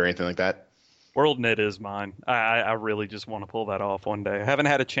World Knit or anything like that? World Knit is mine. I really just want to pull that off one day. I haven't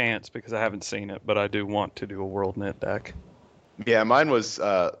had a chance because I haven't seen it, but I do want to do a World Knit deck. Yeah, mine was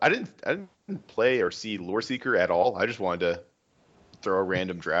I didn't play or see Lore Seeker at all. I just wanted to throw a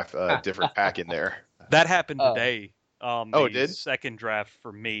random draft different pack in there. That happened today. Oh, it did? Second draft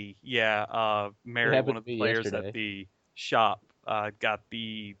for me. Yeah, Mary, happened one of to the me players yesterday. at the shop, got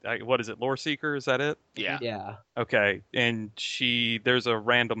the what is it, Lore Seeker? Is that it? Yeah. Yeah. Okay, and there's a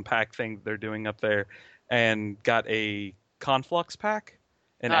random pack thing that they're doing up there, and got a Conflux pack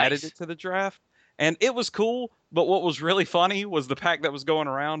and added Nice. it to the draft, and it was cool. But what was really funny was the pack that was going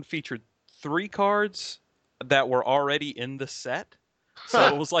around featured 3 cards that were already in the set, so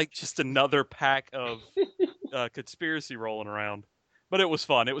it was like just another pack of conspiracy rolling around. But it was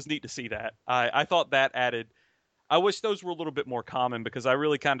fun. It was neat to see that. I thought that added. I wish those were a little bit more common because I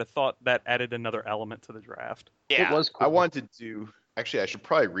really kind of thought that added another element to the draft. Yeah. It was cool. I wanted to actually I should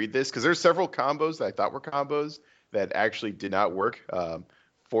probably read this because there's several combos that I thought were combos that actually did not work.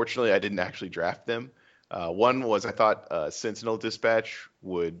 Fortunately, I didn't actually draft them. One was I thought Sentinel Dispatch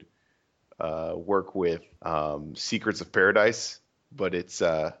would work with Secrets of Paradise, but it's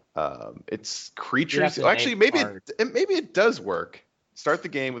creatures. You have to Actually, name maybe it does work. Start the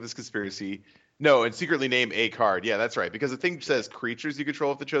game with this conspiracy. No, and secretly name a card. Yeah, that's right. Because the thing says creatures you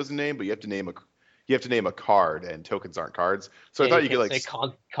control with the chosen name, but you have to name a card, and tokens aren't cards. So I thought you could like say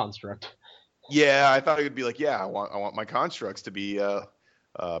construct. yeah, I thought it would be like, yeah, I want my constructs to be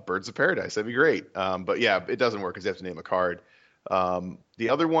Birds of Paradise. That'd be great. But yeah, it doesn't work because you have to name a card. The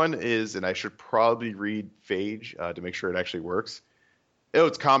other one is, and I should probably read Phage to make sure it actually works. Oh,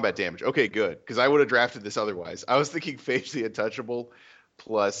 it's combat damage. Okay, good. Because I would have drafted this otherwise. I was thinking Phage the Untouchable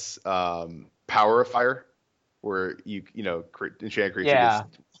plus Power of Fire, where enchant creature Yeah.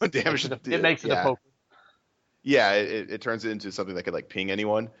 gets 1 damage. It makes it a poker. Yeah, it turns it into something that could like ping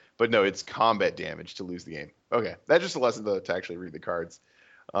anyone. But no, it's combat damage to lose the game. Okay, that's just a lesson to actually read the cards.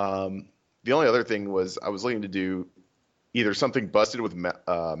 The only other thing was I was looking to do either something busted with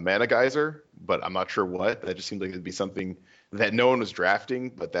Mana Geyser, but I'm not sure what. That just seemed like it'd be something that no one was drafting,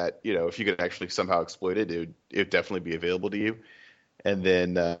 but that, if you could actually somehow exploit it, it would definitely be available to you. And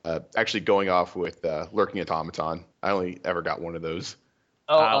then actually going off with Lurking Automaton. I only ever got one of those.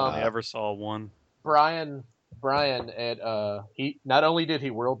 I only ever saw one. Brian at he not only did he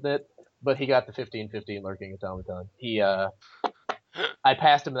world knit, but he got the 15/15 Lurking Automaton. I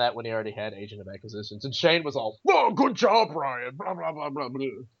passed him that when he already had Agent of Acquisitions, and Shane was all, "Oh, good job, Brian!" Blah blah blah blah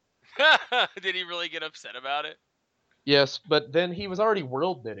blah. Did he really get upset about it? Yes, but then he was already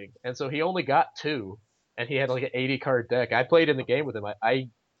world knitting, and so he only got two, and he had like an 80 card deck. I played in the game with him. I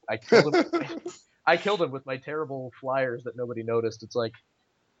killed him. I killed him with my terrible flyers that nobody noticed. It's like,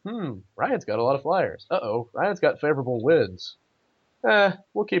 Ryan's got a lot of flyers. Uh-oh, Ryan's got favorable wins.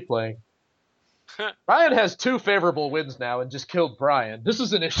 We'll keep playing. Ryan has two favorable wins now and just killed Brian. This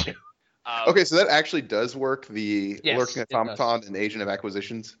is an issue. Okay, so that actually does work. The Yes, lurking it does. automaton and agent of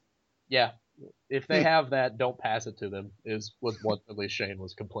acquisitions. Yeah, if they have that, don't pass it to them. Is what at least Shane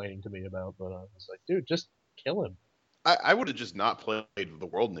was complaining to me about. But I was like, dude, just kill him. I would have just not played the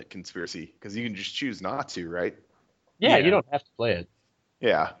World Knit Conspiracy because you can just choose not to, right? Yeah, Yeah. you don't have to play it.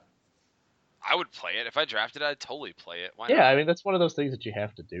 Yeah. I would play it if I drafted it. I'd totally play it. Why Yeah, not? I mean that's one of those things that you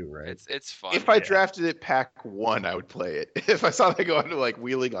have to do, right? It's fun. If I drafted it pack 1, I would play it. If I saw that go into like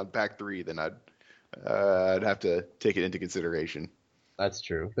wheeling on pack 3, then I'd have to take it into consideration. That's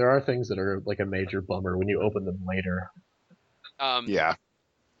true. There are things that are like a major bummer when you open them later. Yeah.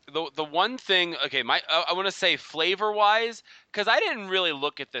 The one thing, okay, I want to say flavor wise, because I didn't really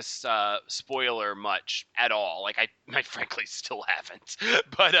look at this spoiler much at all. Like I frankly still haven't.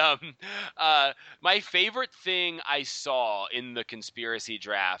 But my favorite thing I saw in the conspiracy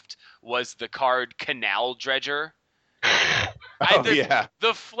draft was the card Canal Dredger. Yeah.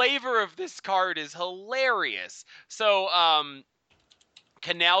 The flavor of this card is hilarious. So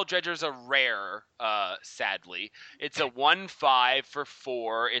Canal Dredger's a rare, sadly. It's a 1/5 for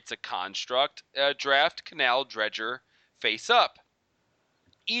 4. It's a construct. Draft Canal Dredger face up.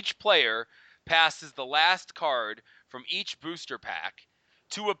 Each player passes the last card from each booster pack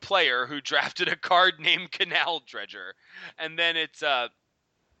to a player who drafted a card named Canal Dredger. And then it's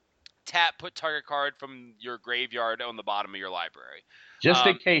tap, put target card from your graveyard on the bottom of your library. Just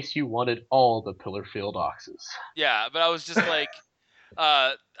in case you wanted all the Pillarfield Oxes. Yeah, but I was just like...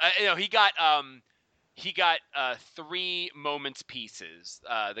 he got 3 moments pieces.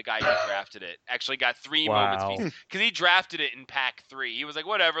 The guy who drafted it actually got 3 moments pieces because he drafted it in pack 3. He was like,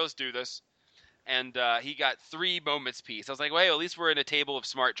 "Whatever, let's do this," and he got 3 moments piece. I was like, "Well, at least we're in a table of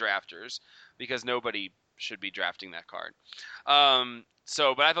smart drafters because nobody should be drafting that card."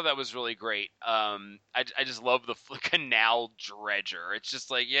 But I thought that was really great. I just love the Canal Dredger. It's just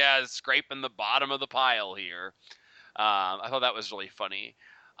like, yeah, scraping the bottom of the pile here. I thought that was really funny.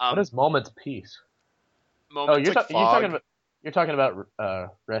 What is Moment's Peace? Moments You're talking about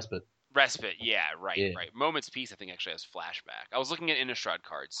Respite. Respite, yeah, right. Moments Peace, I think, actually has flashback. I was looking at Innistrad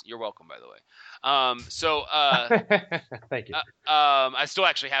cards. You're welcome, by the way. Thank you. I still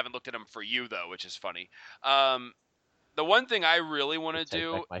actually haven't looked at them for you though, which is funny. The one thing I really want to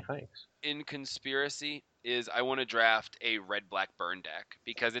do in Conspiracy is I want to draft a red-black burn deck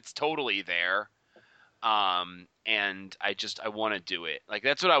because it's totally there. And I want to do it. Like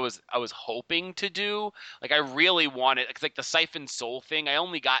that's what I was hoping to do. Like I really wanted, cause like the Siphon Soul thing, I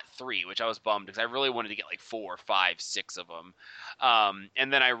only got 3, which I was bummed because I really wanted to get like 4, 5, 6 of them.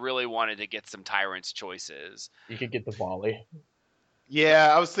 And then I really wanted to get some Tyrant's Choices. You could get the volley.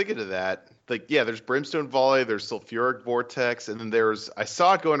 Yeah, I was thinking of that. Like, yeah, there's Brimstone Volley, there's Sulfuric Vortex, and then I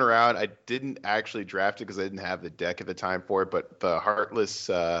saw it going around. I didn't actually draft it because I didn't have the deck at the time for it, but the Heartless...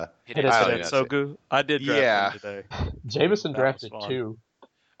 so good. I did draft him today. Jameson drafted 2.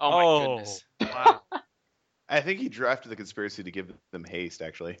 Oh, my goodness. Wow. I think he drafted the Conspiracy to give them haste,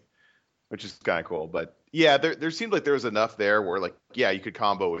 actually, which is kind of cool. But, yeah, there seemed like there was enough there where, like, yeah, you could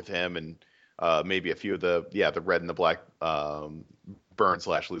combo with him and maybe a few of the red and the black...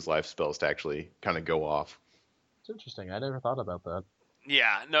 burn/lose life spells to actually kind of go off. It's interesting. I never thought about that.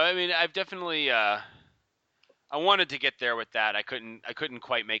 Yeah, no, I mean, I've definitely I wanted to get there with that. I couldn't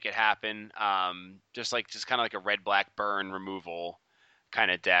quite make it happen. Just kind of like a red-black burn removal kind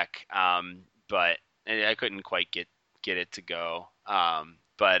of deck. But I couldn't quite get it to go.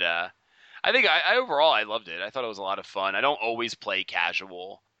 But I think I overall I loved it. I thought it was a lot of fun. I don't always play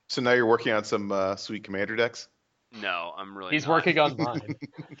casual. So now you're working on some sweet commander decks? No, I'm really He's not. working on mine.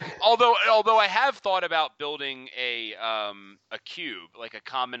 Although I have thought about building a cube, like a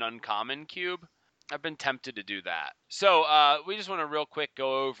common uncommon cube. I've been tempted to do that. So we just want to real quick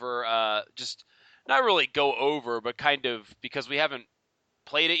go over, just not really go over, but kind of because we haven't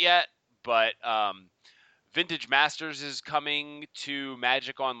played it yet. But Vintage Masters is coming to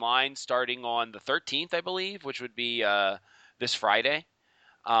Magic Online starting on the 13th, I believe, which would be this Friday.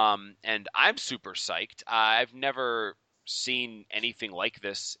 And I'm super psyched. I've never seen anything like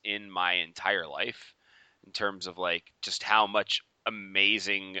this in my entire life in terms of like just how much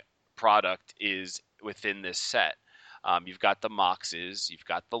amazing product is within this set. You've got the Moxes, you've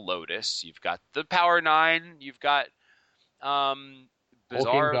got the Lotus, you've got the Power 9, you've got Hulking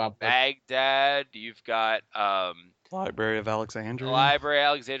Bizarre Goblet. Baghdad. You've got Library of Alexandria. Library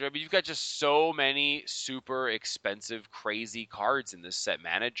Alexandria. I mean, you've got just so many super expensive, crazy cards in this set.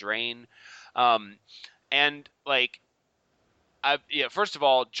 Mana Drain, um, and like, yeah. First of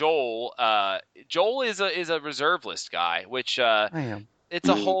all, Joel is a reserve list guy, which I am. it's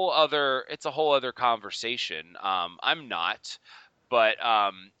a whole other conversation. I'm not, but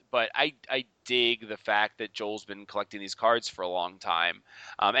I dig the fact that Joel's been collecting these cards for a long time,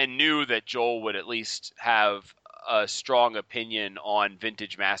 and knew that Joel would at least have a strong opinion on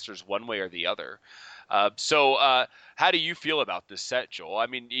Vintage Masters one way or the other. How do you feel about this set, Joel? I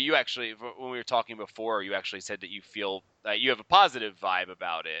mean, you actually, when we were talking before, you actually said that you feel that you have a positive vibe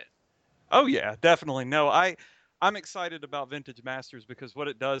about it. Oh yeah, definitely. No, I'm excited about Vintage Masters because what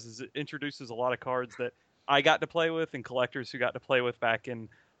it does is it introduces a lot of cards that I got to play with and collectors who got to play with back in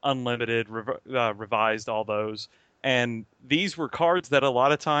Unlimited, revised all those. And these were cards that a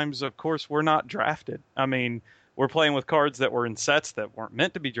lot of times, of course, were not drafted. I mean, we're playing with cards that were in sets that weren't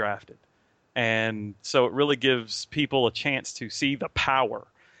meant to be drafted. And so it really gives people a chance to see the power.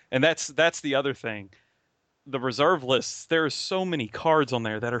 And that's the other thing. The reserve lists, there's so many cards on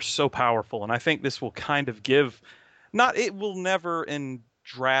there that are so powerful, and I think this will kind of give, not it will never in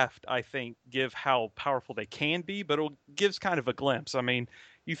draft, I think, give how powerful they can be, but it gives kind of a glimpse. I mean,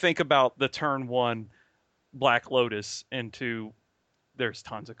 you think about the turn one Black Lotus into, there's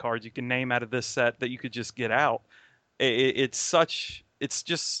tons of cards you can name out of this set that you could just get out. It's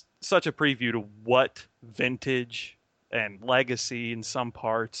just such a preview to what vintage and legacy in some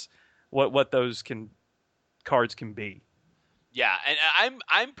parts, what those cards can be. Yeah, and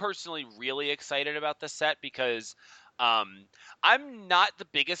I'm personally really excited about this set because I'm not the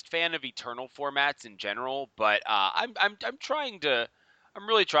biggest fan of Eternal formats in general, but I'm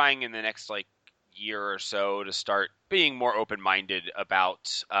really trying in the next like year or so to start being more open minded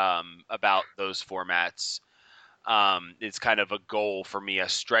about those formats. It's kind of a goal for me, a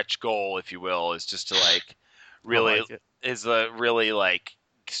stretch goal, if you will, is just to like really Like it. is a really like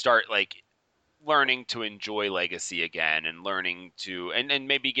start like learning to enjoy legacy again and learning to and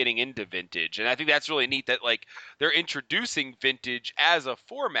maybe getting into vintage. And I think that's really neat that like they're introducing vintage as a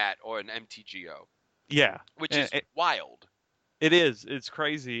format on MTGO, Yeah, which is it, wild. it is. It's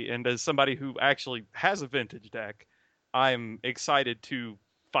crazy. And as somebody who actually has a vintage deck, I'm excited to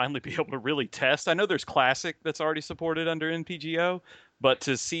finally be able to really test. I know there's Classic that's already supported under NPGO, but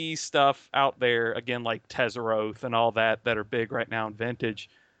to see stuff out there again like Tezzeret and all that are big right now in vintage,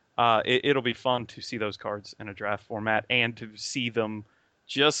 it'll be fun to see those cards in a draft format and to see them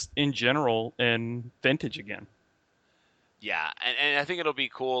just in general in vintage again. Yeah, and I think it'll be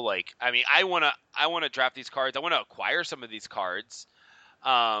cool. Like, I mean, I wanna draft these cards. I want to acquire some of these cards.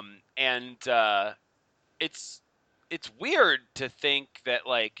 And it's it's weird to think that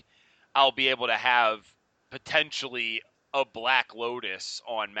like I'll be able to have potentially a Black Lotus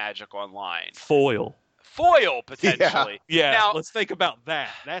on Magic Online. Foil. Foil Yeah. potentially. Yeah, Now, let's think about that.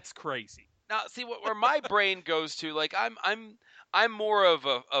 That's crazy. see where my brain goes to. Like I'm more of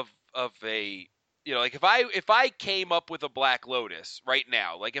a like if I came up with a Black Lotus right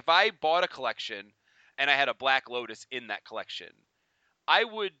now, like if I bought a collection and I had a Black Lotus in that collection, I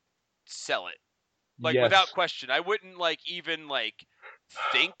would sell it like Yes. without question. I wouldn't like even like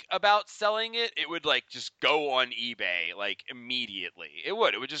think about selling it. It would like just go on eBay like immediately. It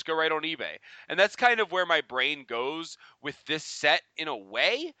would just go right on eBay. And that's kind of where my brain goes with this set in a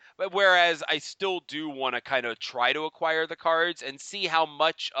way. But whereas I still do want to kind of try to acquire the cards and see how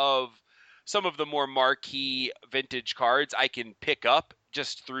much of some of the more marquee vintage cards I can pick up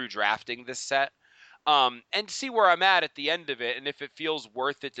just through drafting this set, and see where I'm at the end of it, and if it feels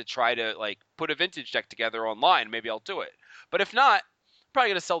worth it to try to like put a vintage deck together online, maybe I'll do it. But if not, I'm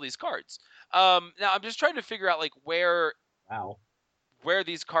probably gonna sell these cards. Now I'm just trying to figure out like Wow. where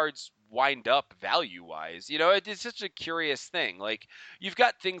these cards wind up value wise. It's such a curious thing. Like you've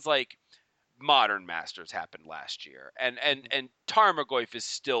got things like Modern Masters happened last year, and Tarmogoyf is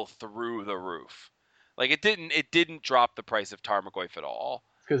still through the roof. Like it didn't drop the price of Tarmogoyf at all.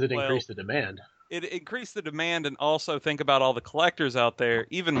 It's because it Well, increased the demand. it increased the demand, and also think about all the collectors out there,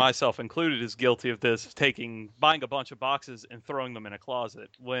 even myself included is guilty of this, buying a bunch of boxes and throwing them in a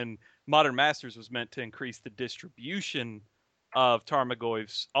closet when Modern Masters was meant to increase the distribution of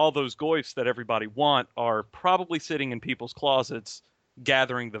Tarmogoyfs. All those goyfs that everybody want are probably sitting in people's closets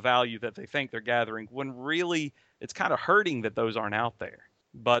gathering the value that they think they're gathering, when really it's kind of hurting that those aren't out there.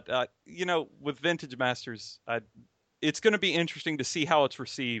 But with Vintage Masters, it's going to be interesting to see how it's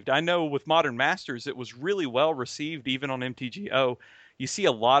received. I know with Modern Masters, it was really well received, even on MTGO. you see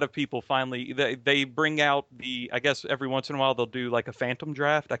a lot of people finally they bring out I guess every once in a while they'll do like a phantom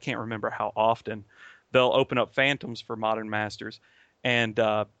draft. I can't remember how often they'll open up phantoms for Modern Masters, and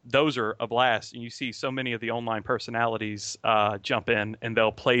those are a blast. And you see so many of the online personalities jump in, and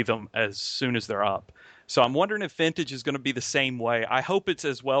they'll play them as soon as they're up. So I'm wondering if Vintage is going to be the same way. I hope it's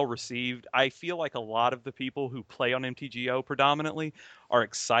as well received. I feel like a lot of the people who play on MTGO predominantly are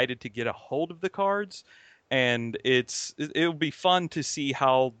excited to get a hold of the cards, and it'll be fun to see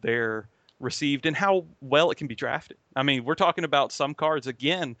how they're received and how well it can be drafted. I mean, we're talking about some cards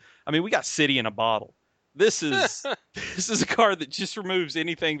again. I mean, we got City in a bottle. This is this is a card that just removes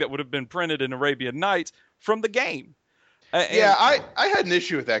anything that would have been printed in Arabian Nights from the game. Yeah, I had an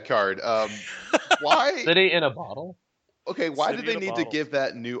issue with that card. Why? City in a bottle? Okay, why City did they in a need to bottle. give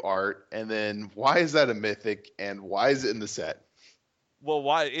that new art? And then why is that a mythic? And why is it in the set? Well,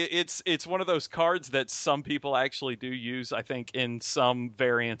 why it's one of those cards that some people actually do use, I think, in some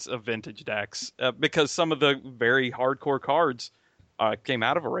variants of vintage decks, because some of the very hardcore cards came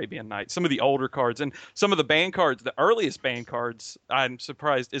out of Arabian Nights. Some of the older cards and some of the band cards, the earliest band cards. I'm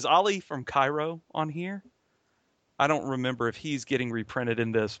surprised. Is Ali from Cairo on here? I don't remember if he's getting reprinted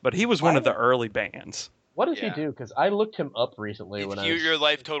in this, but he was one of the early bands. What does he Yeah. do? Because I looked him up recently when I was... Your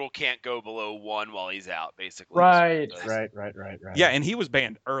life total can't go below 1 while he's out, basically. Right. Right. Yeah, and he was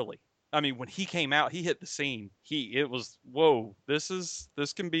banned early. I mean, when he came out, he hit the scene. It was whoa. This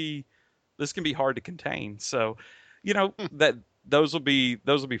can be hard to contain. So, that those will be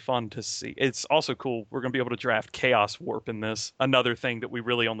fun to see. It's also cool. We're going to be able to draft Chaos Warp in this. Another thing that we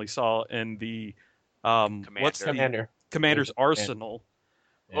really only saw in the what's the Commander. Commander's Arsenal.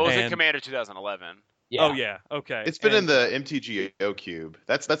 What was it, And- Commander 2011? Yeah. Oh yeah, okay. It's been in And, the MTGO cube.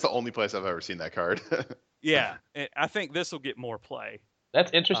 That's the only place I've ever seen that card. yeah. I think this will get more play.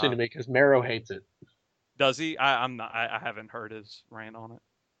 That's interesting to me because Marrow hates it. Does he? I'm not. I haven't heard his rant on it.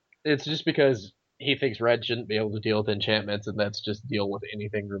 It's just because he thinks red shouldn't be able to deal with enchantments, and that's just deal with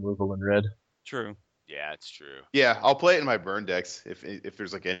anything removal in red. True. Yeah, it's true. Yeah, I'll play it in my burn decks if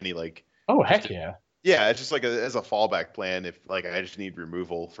there's like any like. Oh heck yeah! Yeah, it's just like as a fallback plan if like I just need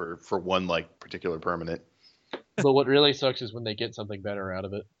removal for one like particular permanent. But what really sucks is when they get something better out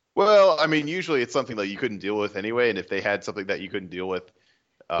of it. Well, I mean, usually it's something that you couldn't deal with anyway, and if they had something that you couldn't deal with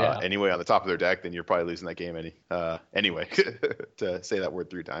anyway on the top of their deck, then you're probably losing that game anyway. To say that word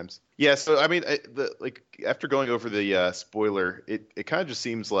 3 times. Yeah, so I mean, after going over the spoiler, it kind of just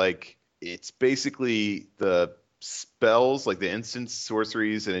seems like it's basically the spells, like the instant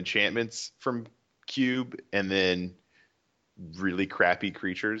sorceries and enchantments from Cube, and then really crappy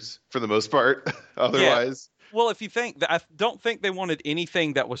creatures for the most part. Otherwise. Well, if you think I don't think they wanted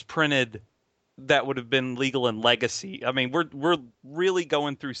anything that was printed that would have been legal in Legacy. I mean, we're really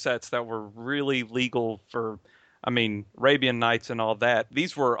going through sets that were really legal for, I mean, Arabian Nights and all that.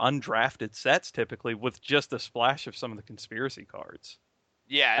 These were undrafted sets typically with just a splash of some of the conspiracy cards.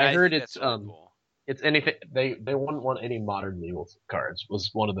 Yeah, I heard think it's, that's really cool. It's anything they wouldn't want any modern legal cards. Was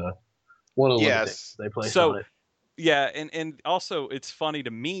one of the things they placed on it. Yeah, and also it's funny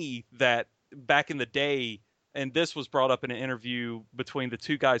to me that back in the day, and this was brought up in an interview between the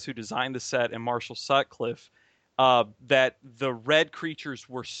two guys who designed the set and Marshall Sutcliffe, that the red creatures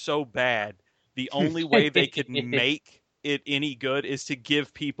were so bad, the only way they could make it any good is to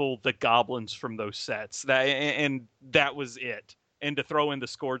give people the goblins from those sets. And that was it. And to throw in the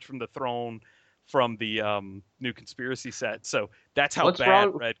Scourge from the Throne from the new conspiracy set. So that's how bad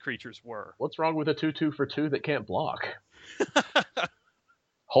red creatures were. What's wrong with a 2/2 for 2 that can't block?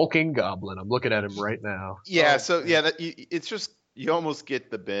 Hulking Goblin. I'm looking at him right now. Yeah, it's just you almost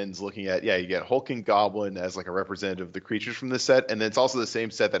get the bins looking at you get Hulking Goblin as like a representative of the creatures from this set, and then it's also the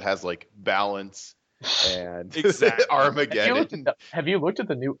same set that has like Balance and Exactly. Armageddon. Have you looked at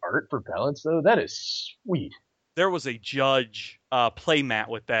the new art for Balance though? That is sweet. There was a Judge playmat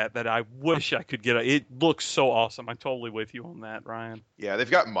with that I wish I could get. It looks so awesome. I'm totally with you on that, Ryan. Yeah,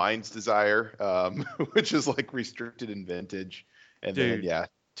 they've got Mind's Desire, which is like restricted in Vintage, and Dude. then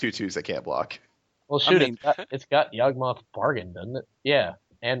 2/2s that can't block. Well, shoot, I mean- it's got Yawgmoth Bargain, doesn't it? Yeah,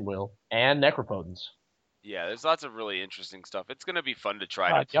 and Will and Necropotence. Yeah, there's lots of really interesting stuff. It's going to be fun to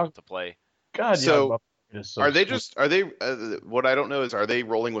try to play. God, So, Yawgmoth Bargain is so Are they sweet. what I don't know is, are they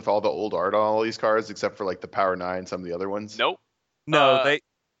rolling with all the old art on all these cards except for like the Power 9, some of the other ones? Nope. No, they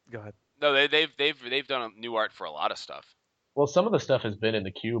go ahead. No, they've done new art for a lot of stuff. Well, some of the stuff has been in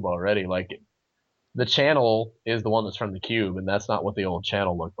the cube already. Like the channel is the one that's from the cube, and that's not what the old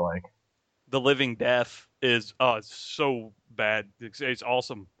channel looked like. The Living Death is so bad. It's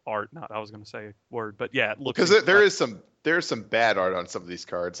awesome art. Not I was going to say a word, but yeah, it looks Because incredible. there's some bad art on some of these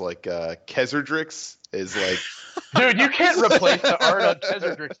cards, like Kezardrix is like Dude, you can't replace the art on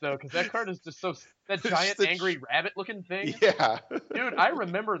Kezardrix though, because that card is just so that It's giant the angry rabbit looking thing. yeah. Dude, I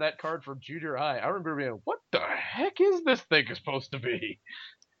remember that card from junior high. I remember being, what the heck is this thing supposed to be?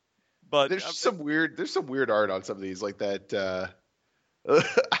 But There's some weird art on some of these, like that.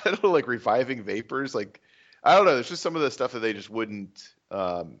 I don't know, like reviving vapors. Like I don't know. There's just some of the stuff that they just wouldn't.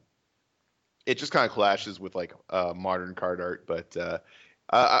 It just kind of clashes with like modern card art, but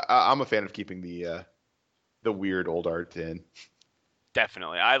I'm a fan of keeping the weird old art in.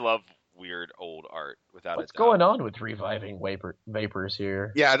 Definitely, I love weird old art without What's a doubt. going on with reviving vapors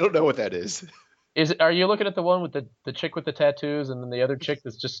here? Yeah, I don't know what that is. Are you looking at the one with the chick with the tattoos and then the other chick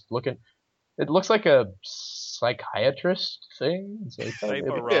that's just looking? It looks like a psychiatrist thing. It's like,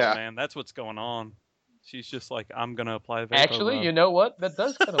 Vapor Rub, Yeah. man, that's what's going on. She's just like, I'm gonna apply Vapor actually, Rub. you know what? That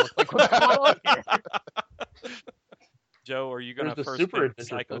does kind of look like what's going on here. Joe, are you gonna There's the first super pick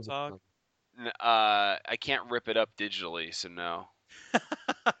adventure Psychotog? I can't rip it up digitally, so no.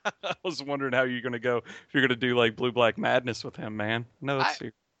 I was wondering how you're gonna go if you're gonna do like Blue Black Madness with him, man. No,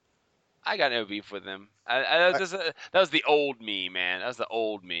 I got no beef with him. That was the old me, man. That was the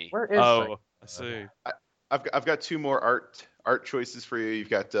old me. Where is oh, I see. I've got two more art choices for you. You've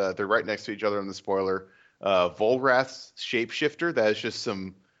got they're right next to each other in the spoiler. Volrath's Shapeshifter. That is just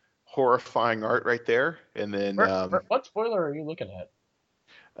some horrifying art right there. And then what spoiler are you looking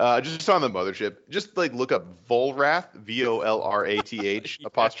at? just on the mothership, just like look up Volrath, Volrath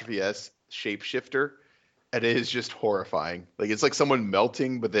apostrophe S Shapeshifter, and it is just horrifying. Like it's like someone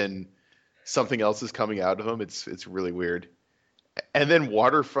melting, but then something else is coming out of them. It's really weird. And then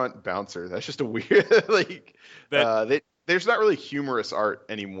Waterfront Bouncer. That's just a weird like there's not really humorous art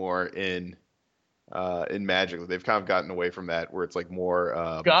anymore in Magic. They've kind of gotten away from that, where it's like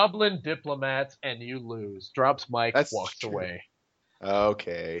more Goblin diplomats and you lose. Drops mic, That's walks true. away.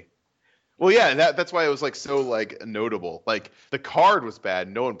 Okay. Well, yeah, that's why it was like so like notable. Like the card was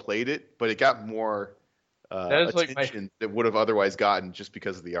bad, no one played it, but it got more That is like attention that would have otherwise gotten just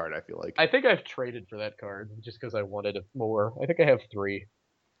because of the art. I feel like. I think I've traded for that card just because I wanted it more. I think I have 3.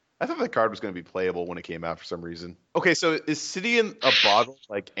 I thought that card was going to be playable when it came out for some reason. Okay, so is City in a Bottle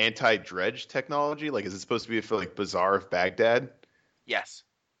like anti-dredge technology? Like, is it supposed to be for like Bazaar of Baghdad? Yes.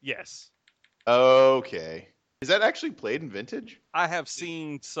 Yes, Okay. Is that actually played in Vintage? I have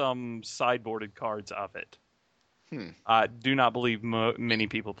seen some sideboarded cards of it. Hmm. I do not believe many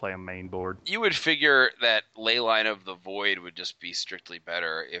people play a main board. You would figure that Leyline of the Void would just be strictly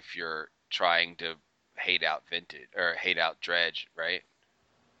better if you're trying to hate out Vintage or hate out Dredge, right?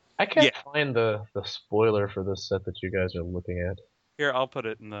 I can't find the spoiler for this set that you guys are looking at. Here, I'll put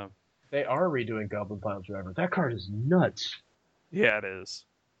it in the. They are redoing Goblin Pile Driver. That card is nuts. Yeah, it is.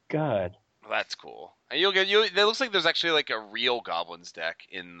 God. Well, that's cool. And it looks like there's actually like a real Goblins deck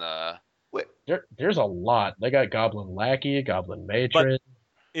in the. There's a lot. They got Goblin Lackey, Goblin Matron.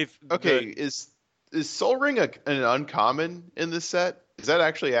 Is Soul Ring an uncommon in this set? Is that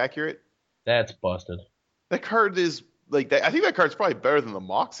actually accurate? That's busted. That card is like I think that card's probably better than the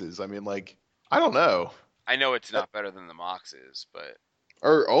Moxes. I mean, like I don't know. I know it's not better than the Moxes, but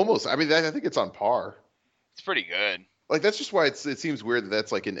Or almost. I mean, I think it's on par. it's pretty good. Like that's just why it seems weird that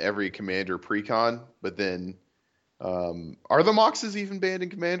that's like in every Commander precon. But then, are the Moxes even banned in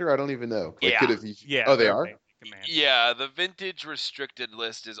Commander? I don't even know. Like, Yeah. Yeah. Oh, they they're are. banned in Commander. Yeah, the Vintage restricted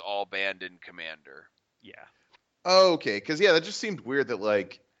list is all banned in Commander. Yeah. Oh, okay. Because yeah, that just seemed weird that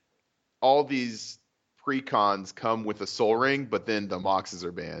like all these precons come with a Soul Ring, but then the Moxes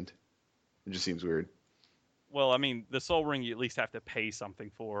are banned. It just seems weird. Well, I mean, the Soul Ring you at least have to pay something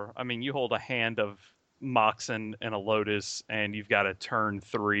for. I mean, you hold a hand of Moxen and a Lotus, and you've got a turn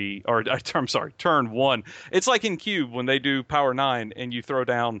 3, or I'm sorry, turn 1. It's like in Cube when they do Power 9, and you throw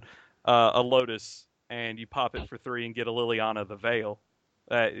down a Lotus, and you pop it for 3 and get a Liliana the Veil.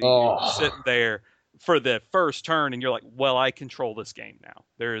 You're sitting there for the first turn, and you're like, well, I control this game now.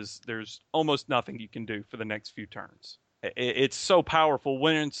 There's almost nothing you can do for the next few turns. It's so powerful.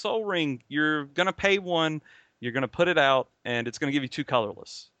 When in Soul Ring, you're going to pay 1, you're going to put it out, and it's going to give you 2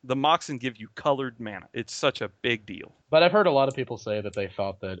 colorless. The Moxen give you colored mana. It's such a big deal. But I've heard a lot of people say that they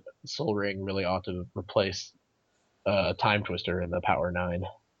thought that Soul Ring really ought to replace Time Twister in the Power 9.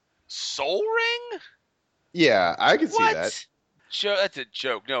 Soul Ring? Yeah, I can see What? that. That's a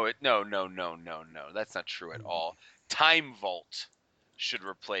joke. No. That's not true at all. Time Vault should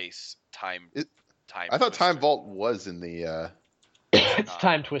replace Time. I thought Time Vault was in the. It's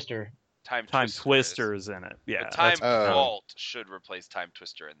Time Twister. Time Twister is in it. Yeah. But Time Vault should replace Time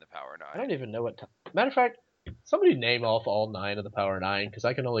Twister in the Power 9. I don't even know what. Matter of fact, Somebody name off all 9 of the Power 9, because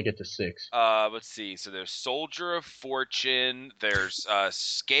I can only get to 6. Let's see. So there's Soldier of Fortune. There's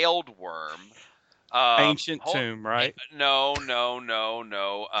Scaled Worm. Ancient Tomb, right? No, no, no,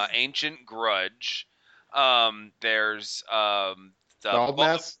 no. Ancient Grudge. There's the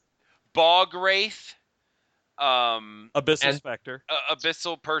Baldmass? Bog Wraith. Abyssal And Spectre.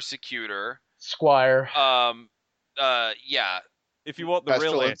 Abyssal Persecutor. Squire. Yeah. If you want the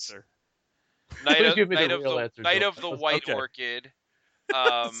real Pestilence. answer. Please give me the real answer, Knight Joel. of the White Okay. Orchid.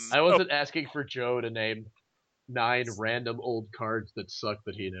 I wasn't asking for Joe to name 9 random old cards that suck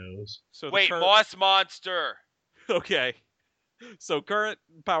that he knows. So the Wait, current- Moss Monster. Okay. So current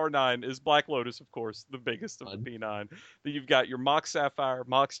Power 9 is Black Lotus, of course, the biggest of Fun. the P9. Then you've got your Mox Sapphire,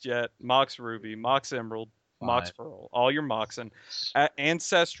 Mox Jet, Mox Ruby, Mox Emerald, Mox Fine. Pearl, all your Moxen.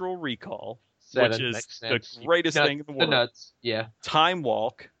 Ancestral Recall, 7 which is makes the sense. greatest Nuts- thing in the The world. nuts, yeah. Time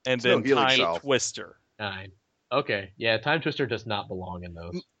Walk, and It's no then healing Time salve. Twister. 9. Okay, yeah, Time Twister does not belong in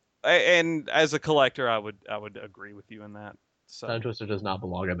those. And as a collector, I would agree with you in that. So Time Twister does not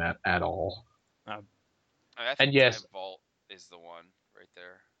belong in that at all. I think And yes- Time Vault is the one right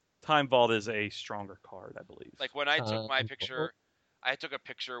there. Time Vault is a stronger card, I believe. Like when I took my Time picture, Vault? I took a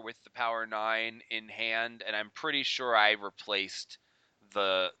picture with the Power 9 in hand, and I'm pretty sure I replaced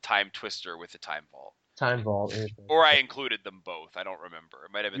the Time Twister with the Time Vault. Time Vault. Or I included them both. I don't remember.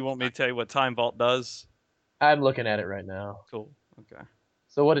 It might have been. You want me to tell you what Time Vault does? I'm looking at it right now. Cool. Okay.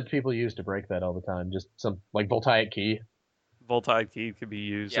 So what did people use to break that all the time? Just some, like, Voltaic Key? Voltaic Key could be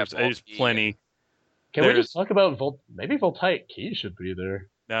used. Yeah, There's Volt Key, plenty. Can we There's- just talk about Maybe Voltaic Key should be there.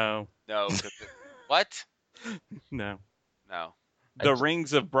 No, No. What? no. No. The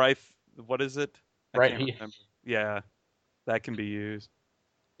Rings of Bright. What is it? I Bright can't Heath. remember. Yeah, that can be used.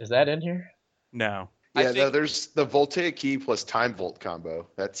 Is that in here? No. I Yeah, no, think- there's the Voltaic Key plus Time Volt combo.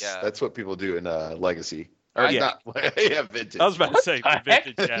 That's what people do in Legacy. Or Yeah. not yeah, Vintage. I was about to say What the heck?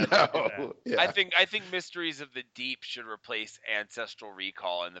 vintage. Yeah, don't do that. No, yeah. I think Mysteries of the Deep should replace Ancestral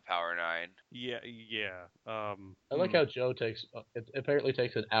Recall in the Power 9. Yeah. I like how Joe takes. It apparently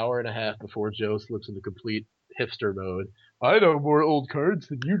takes an hour and a half before Joe slips into complete hipster mode. I know more old cards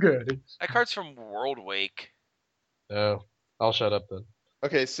than you guys. That card's from World Wake. Oh, I'll shut up then.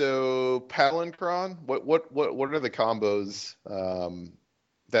 Okay, so Palancron, what are the combos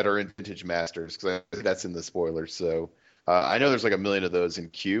that are in Vintage Masters? Because I think that's in the spoilers. So I know there's like a million of those in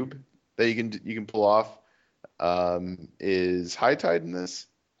Cube that you can pull off. Is High Tide in this?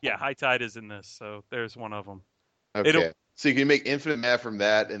 Yeah, High Tide is in this, so there's one of them. Okay, so you can make infinite mana from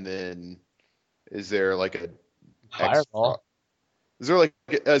that, and then is there like a Fireball. Is there like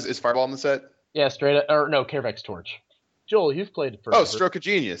is Fireball in the set? Yeah, straight up. Or no, Carevex Torch. Joel, you've played Oh, forever. Stroke of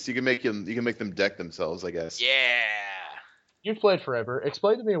Genius. You can make them deck themselves, I guess. Yeah. You've played forever.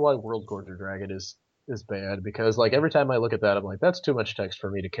 Explain to me why World Gorger Dragon is bad, because like every time I look at that, I'm like, that's too much text for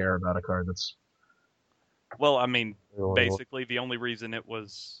me to care about a card that's Well, I mean, really basically the only reason it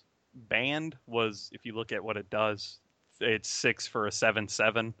was banned was if you look at what it does, it's 6 for a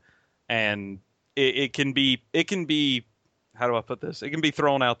 7/7, and it can be how do I put this? It can be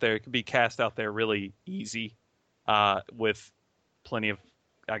thrown out there. It can be cast out there really easy, with plenty of,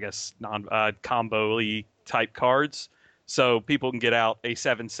 I guess, non combo-y type cards. So people can get out a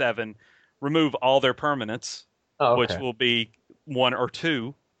 7/7, remove all their permanents, Oh, okay. which will be 1 or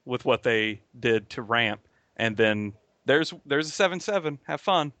 2 with what they did to ramp, and then there's a 7/7. Have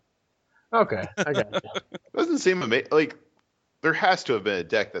fun. Okay, I got you. Doesn't seem like there has to have been a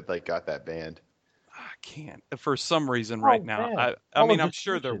deck that like got that banned. I can't for some reason Oh, right now. man. I All mean, of I'm this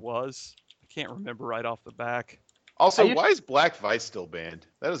sure there bullshit. was. I can't remember right off the back. Also, I used- why is Black Vice still banned?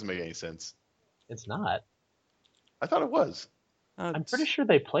 That doesn't make any sense. It's not. I thought it was. I'm pretty sure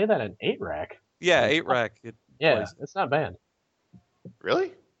they play that in 8-rack. Yeah, 8-rack. It Yeah, plays. it's not banned.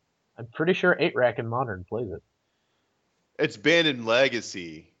 Really? I'm pretty sure 8-rack in Modern plays it. It's banned in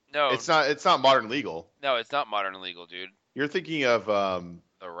Legacy. No, It's not Modern Legal. No, it's not Modern Legal, dude. You're thinking of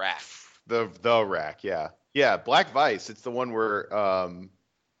The Rack. the rack, yeah. Yeah, Black Vice, it's the one where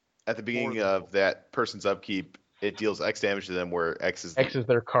at the beginning of that person's upkeep, it deals X damage to them where X is X is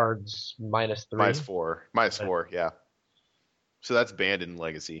their cards -3. minus four, yeah. So that's banned in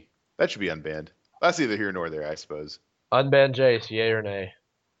Legacy. That should be unbanned. That's neither here nor there, I suppose. Unban Jace, yay or nay?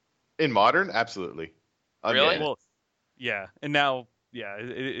 In Modern, absolutely. Really? Unbanned. Well, yeah, and now,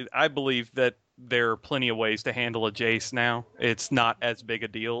 yeah, I believe that there are plenty of ways to handle a Jace now. It's not as big a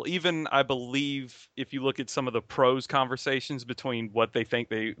deal. Even, I believe, if you look at some of the pros conversations between what they think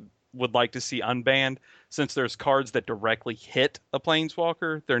they would like to see unbanned, since there's cards that directly hit a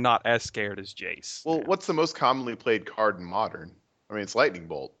Planeswalker, they're not as scared as Jace. Well, now. what's the most commonly played card in Modern? I mean, it's Lightning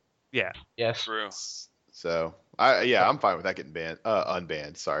Bolt. Yeah, Yes. True. So Oh, I'm fine with that getting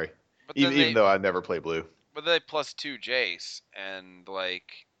unbanned. Sorry, But then even they though I never play blue. but they +2 Jace and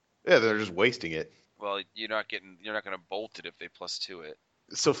like, Yeah, they're just wasting it. well, you're not gonna bolt it if they +2 it.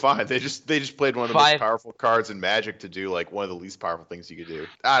 So fine, they just played one of the most five. powerful cards in Magic to do like one of the least powerful things you could do.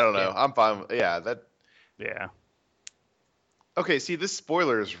 I don't Yeah. know. I'm fine. Yeah, that Yeah. okay. See, this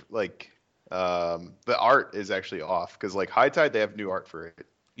spoiler is like the art is actually off because like High Tide they have new art for it,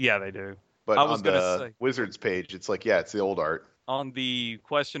 Yeah, they do. but I was on gonna the say Wizards page it's like it's the old art. on the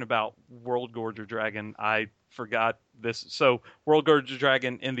question about World Gorger Dragon, I forgot this. So World Gorger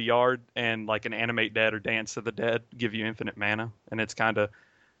Dragon in the yard and like an Animate Dead or Dance of the Dead give you infinite mana, and it's kind of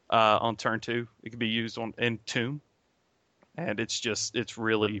on turn 2. It can be used on in Tomb, and it's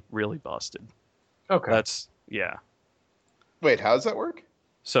really really busted. Okay. That's yeah. Wait, how does that work?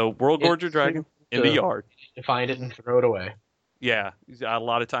 So World Gorger It's Dragon in the yard. find it and throw it away. Yeah, a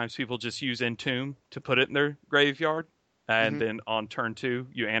lot of times people just use Entomb to put it in their graveyard, and Mhm. then on turn 2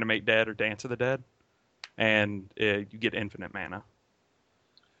 you animate Dead or Dance of the Dead, and you get infinite mana.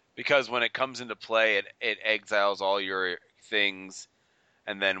 Because when it comes into play, it exiles all your things,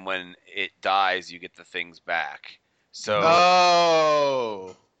 and then when it dies, you get the things back. So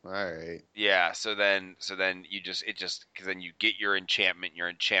Oh, all right. yeah, so then because then you get your enchantment. Your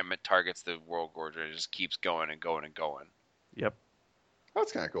enchantment targets the World Gorger. It just keeps going and going and going. Yep.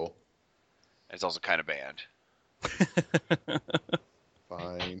 That's kind of cool. It's also kind of banned.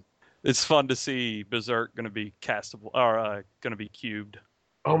 Fine. It's fun to see Berserk going to be castable or going to be cubed.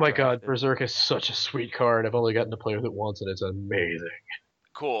 Oh my god, Drafted. Berserk is such a sweet card. I've only gotten to play with it once, and it's amazing.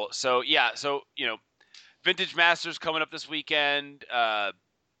 Cool. So yeah, Vintage Masters coming up this weekend.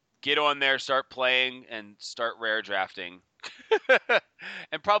 Get on there, start playing, and start rare drafting,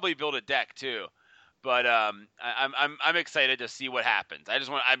 and probably build a deck too. But I'm excited to see what happens.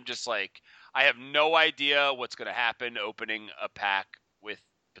 I'm just like, I have no idea what's going to happen opening a pack with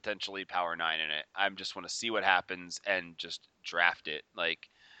potentially Power 9 in it. I just want to see what happens and just draft it. Like,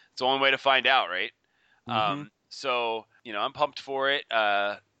 it's the only way to find out, right? Mhm. So I'm pumped for it.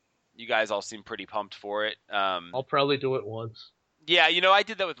 You guys all seem pretty pumped for it. I'll probably do it once. Yeah, I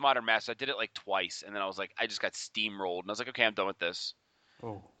did that with Modern Masters. I did it like twice, and then I was like, I just got steamrolled, and I was like, okay, I'm done with this.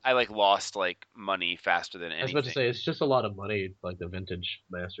 Oh. I like lost like money faster than I was about to anything. say it's just a lot of money, like the vintage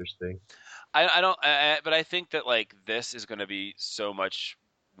Masters thing. I don't, but I think that like this is going to be so much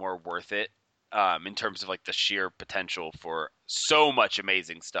more worth it, in terms of like the sheer potential for so much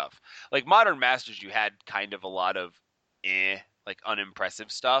amazing stuff. Like Modern Masters, you had kind of a lot of like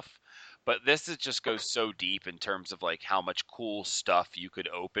unimpressive stuff, but just goes so deep in terms of like how much cool stuff you could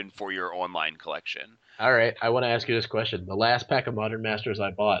open for your online collection. All right, I want to ask you this question. The last pack of Modern Masters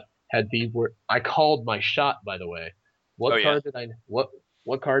I bought had the word. I called my shot, by the way. Oh yeah,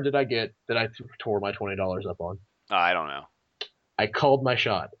 What card did I get that I tore my $20 up on? I don't know. I called my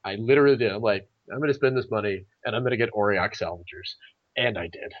shot. I literally did. I'm like, I'm going to spend this money and I'm going to get Auriok Salvagers, and I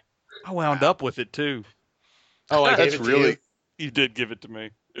did. I wound Wow. up with it too. Oh, I gave That's it to really you. You did give it to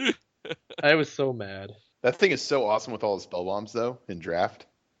me. I was so mad. that thing is so awesome with all the spell bombs though in draft.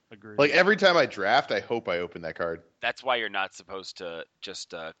 Agreed. Like every time I draft, I hope I open that card. That's why you're not supposed to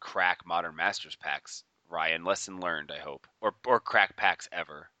just crack Modern Masters packs, Ryan. Lesson learned, I hope, or crack packs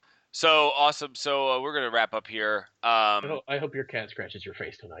ever. So awesome. So we're gonna wrap up here. I hope your cat scratches your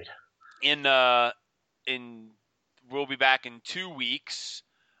face tonight. In we'll be back in 2 weeks.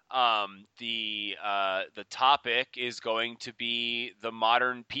 The topic is going to be the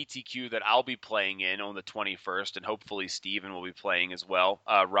modern PTQ that I'll be playing in on the 21st, and hopefully Steven will be playing as well.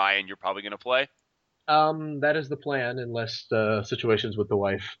 Ryan, you're probably going to play. That is the plan, unless situations with the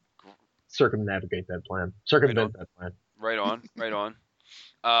wife circumvent that plan. Right on, right on.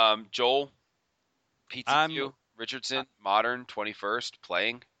 Joel, PTQ, Richardson, modern 21st,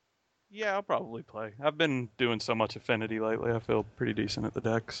 playing. Yeah, I'll probably play. I've been doing so much Affinity lately. I feel pretty decent at the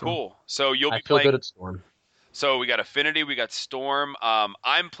deck. So. Cool. So you'll I be feel playing. good at Storm. So we got Affinity, we got Storm.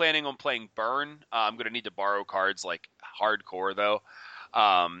 I'm planning on playing Burn. I'm gonna need to borrow cards like hardcore though.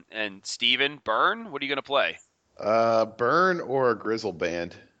 And Steven, Burn, what are you gonna play? Burn or a Grizzle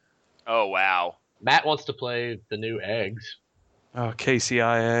Band. Oh wow. Matt wants to play the new eggs. Oh,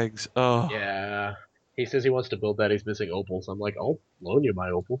 KCI eggs. Oh. Yeah. He says he wants to build that. He's missing opals. I'm like, I'll loan you my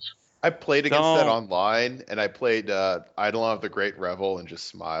opals. I played against that Don't. online, and I played Eidolon of the Great Revel and just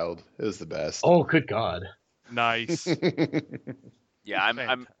smiled. It was the best. Oh, good God. Nice. Yeah, I'm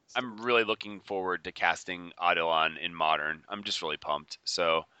Fantastic. really looking forward to casting Eidolon in Modern. I'm just really pumped.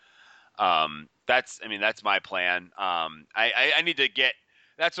 So that's my plan. I need to get.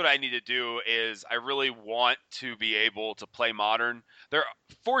 that's what I need to do. Is I really want to be able to play Modern.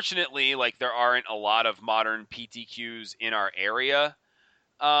 Fortunately, like there aren't a lot of Modern PTQs in our area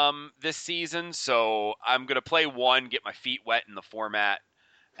this season, so I'm gonna play one, get my feet wet in the format,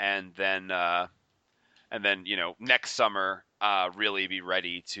 and then next summer really be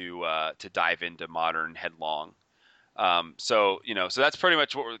ready to dive into Modern headlong. So that's pretty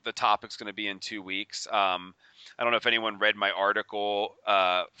much what the topic's going to be in 2 weeks. I don't know if anyone read my article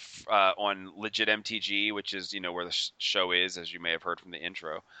on Legit MTG, which is where the show is, as you may have heard from the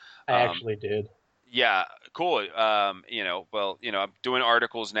intro. I actually did. Yeah, cool. I'm doing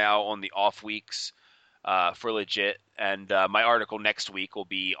articles now on the off weeks for Legit, and my article next week will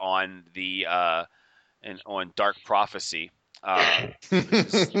be on on Dark Prophecy. That's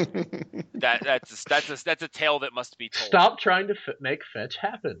a tale that must be told. Stop trying to make fetch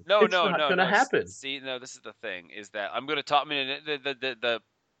happen. No, it's not gonna happen. See, no, this is the thing: is that I'm going to talk. I mean,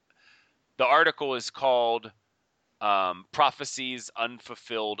 the article is called "Prophecies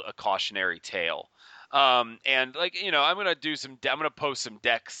Unfulfilled: A Cautionary Tale," and I'm going to post some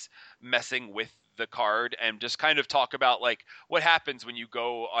decks messing with the card and just kind of talk about like what happens when you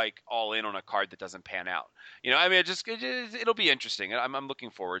go like all in on a card that doesn't pan out. I mean, it'll be interesting. I'm looking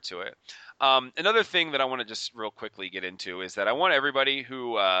forward to it. Another thing that I want to just real quickly get into is that I want everybody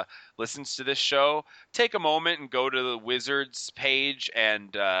who listens to this show take a moment and go to the Wizards page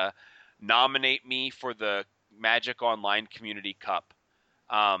and nominate me for the Magic Online Community Cup.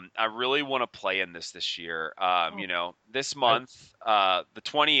 I really want to play in this year. This month, the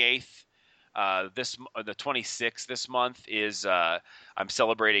 28th. The 26th this month is I'm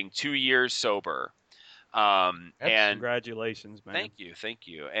celebrating 2 years sober. And congratulations, man. Thank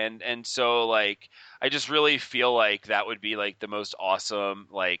you. And so like I just really feel like that would be like the most awesome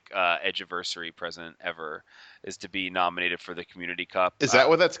like edgeversary present ever, is to be nominated for the Community Cup. Is that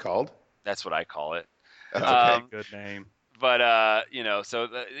what that's called? That's what I call it. Okay, good name. But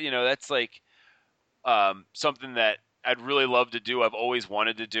that's like something that I'd really love to do. I've always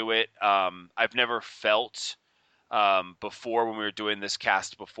wanted to do it. I've never felt before when we were doing this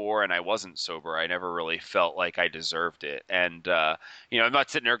cast before and I wasn't sober, I never really felt like I deserved it. And, I'm not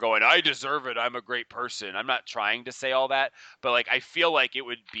sitting there going, I deserve it, I'm a great person. I'm not trying to say all that, but like, I feel like it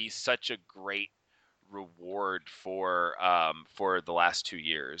would be such a great reward for the last 2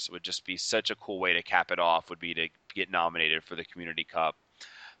 years. It would just be such a cool way to cap it off, would be to get nominated for the Community Cup.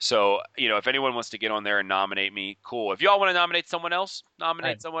 So, if anyone wants to get on there and nominate me, cool. If y'all want to nominate someone else,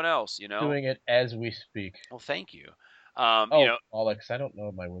 someone else, Doing it as we speak. Well, thank you. Alex, I don't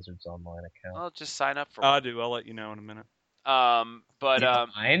know my Wizards Online account. I'll just sign up for I do. I'll let you know in a minute.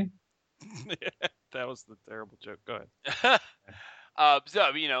 Mine? That was the terrible joke. Go if ahead.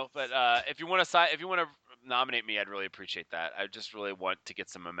 you want to nominate me, I'd really appreciate that. I just really want to get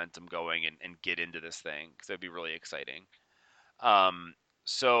some momentum going and get into this thing, because it'd be really exciting.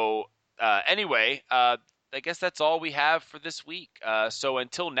 Anyway, I guess that's all we have for this week. So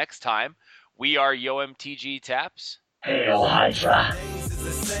until next time, we are YoMTG Taps. Hail Hydra.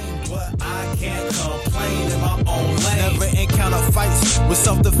 I can't complain in my own lane. Never encounter fights with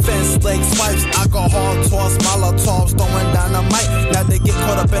self-defense, leg swipes, alcohol toss, molotovs, throwing dynamite. Now they get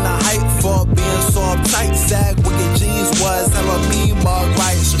caught up in the hype for being so uptight. Sag wicked jeans was never me, mug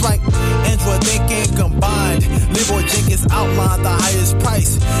right strike. Android thinking combined. Leroy Jenkins outlined the highest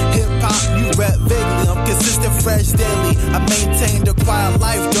price. Hip hop, you rap vaguely. I'm consistent, fresh daily. I maintain the quiet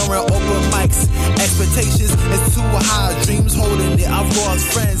life during open mics. Expectations is too high, dreams holding it. I've lost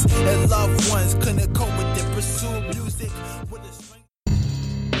friends and loved ones, couldn't cope with it. Pursue music with a string.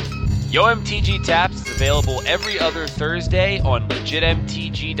 YoMTG Taps is available every other Thursday on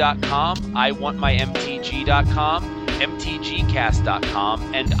legitmtg.com, iwantmymtg.com,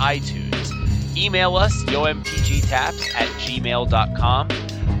 mtgcast.com, and iTunes. Email us, yomtgtaps@gmail.com.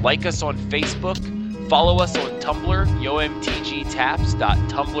 Like us on Facebook. Follow us on Tumblr,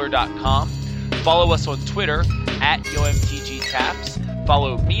 yomtgtaps.tumblr.com. Follow us on Twitter, @yomtgtaps.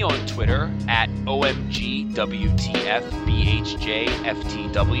 Follow me on Twitter,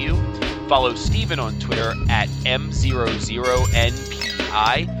 @OMGWTFBHJFTW. Follow Steven on Twitter,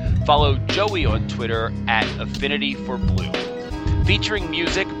 @M00NPI. Follow Joey on Twitter, @AffinityForBlue. Featuring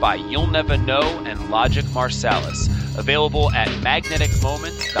music by You'll Never Know and Logic Marsalis. Available at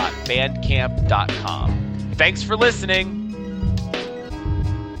magneticmoments.bandcamp.com. Thanks for listening.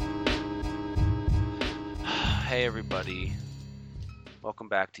 Hey everybody. Welcome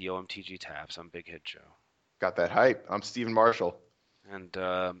back to YoMTG Taps. I'm Big Head Joe. Got that hype. I'm Stephen Marshall. And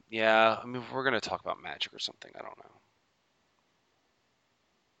we're going to talk about Magic or something. I don't know.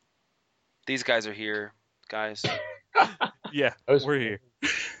 These guys are here, guys. Yeah, I was, we're here.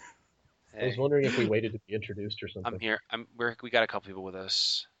 I was wondering if we waited to be introduced or something. I'm here. We got a couple people with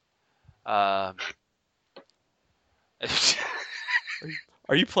us. Um,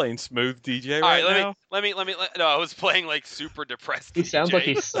 Are you playing smooth DJ all right right, now? no, I was playing like super depressed He DJ. sounds like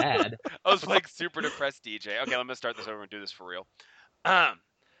he's sad. I was playing super depressed DJ. Okay, let me start this over and do this for real.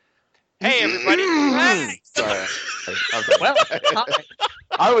 Hey everybody. Hey! Sorry. I'm sorry. Well, hi.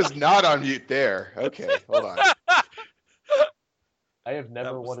 I was not on mute there. Okay, hold on. I have never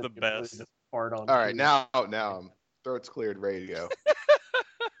That was wanted the to really best. just fart on. All right, food. now I'm throat's cleared, ready to go.